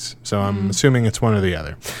 E's. So I'm assuming it's one or the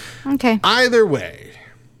other. Okay. Either way,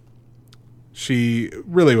 she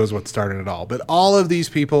really was what started it all. But all of these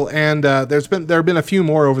people, and there have been a few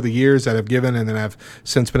more over the years that have given, and then I've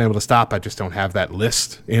since been able to stop. I just don't have that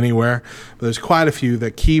list anywhere. But there's quite a few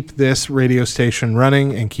that keep this radio station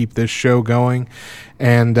running and keep this show going.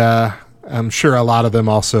 And I'm sure a lot of them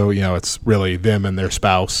also, it's really them and their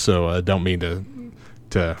spouse. So I don't mean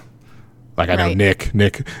to like I know Right.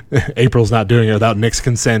 Nick, April's not doing it without Nick's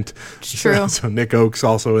consent. It's true. So Nick Oakes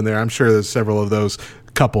also in there. I'm sure there's several of those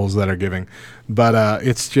couples that are giving, but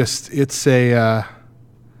it's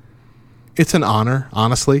an honor,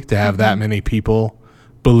 honestly, to have that many people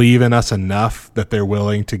believe in us enough that they're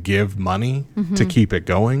willing to give money to keep it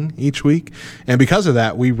going each week. And because of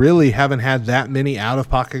that, we really haven't had that many out of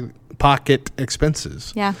pocket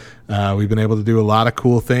expenses. Yeah. We've been able to do a lot of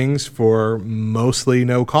cool things for mostly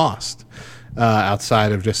no cost.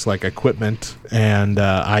 Outside of just like equipment, and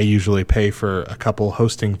I usually pay for a couple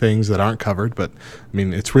hosting things that aren't covered, but I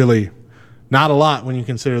mean it's really not a lot when you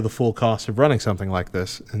consider the full cost of running something like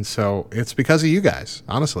this. And so it's because of you guys,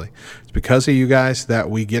 honestly. It's because of you guys that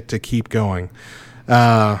we get to keep going.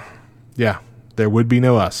 There would be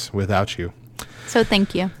no us without you. So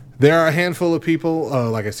thank you. There are a handful of people. Oh,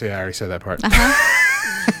 like I say, I already said that part.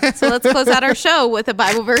 So let's close out our show with a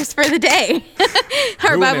Bible verse for the day.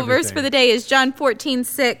 Our Ruin Bible verse everything. for the day is John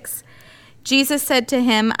 14:6. Jesus said to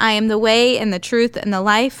him, I am the way and the truth and the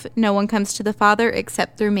life. No one comes to the Father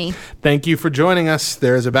except through me. Thank you for joining us.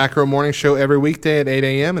 There is a Back Row Morning Show every weekday at 8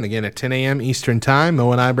 a.m. and again at 10 a.m. Eastern Time.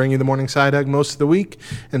 Mo and I bring you the Morning Side Hug most of the week,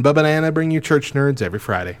 and Bubba and Anna bring you Church Nerds every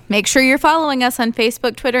Friday. Make sure you're following us on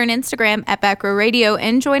Facebook, Twitter, and Instagram at Back Row Radio,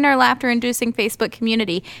 and join our laughter-inducing Facebook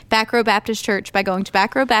community, Back Row Baptist Church, by going to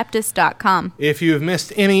backrowbaptist.com. If you have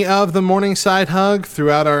missed any of the Morning Side Hug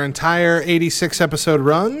throughout our entire 86-episode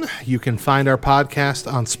run, you can find our podcast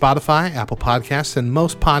on Spotify, Apple Podcasts, and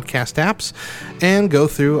most podcast apps, and go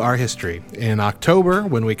through our history. In October,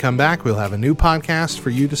 when we come back, we'll have a new podcast for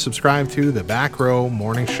you to subscribe to, the Back Row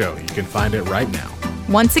Morning Show. You can find it right now.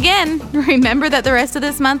 Once again, remember that the rest of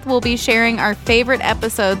this month we'll be sharing our favorite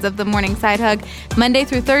episodes of the Morning Side Hug Monday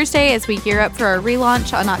through Thursday as we gear up for our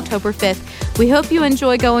relaunch on October 5th. We hope you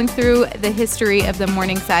enjoy going through the history of the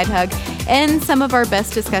Morning Side Hug and some of our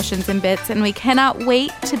best discussions and bits, and we cannot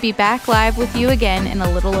wait to be back live with you again in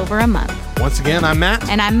a little over a month. Once again, I'm Matt.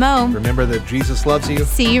 And I'm Mo. Remember that Jesus loves you.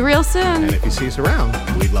 See you real soon. And if you see us around,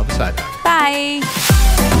 we'd love a side hug. Bye.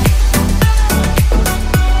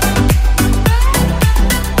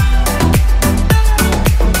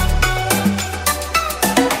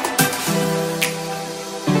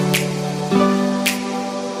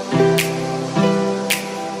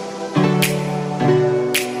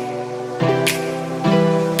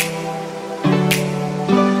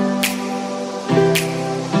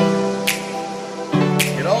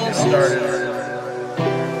 started.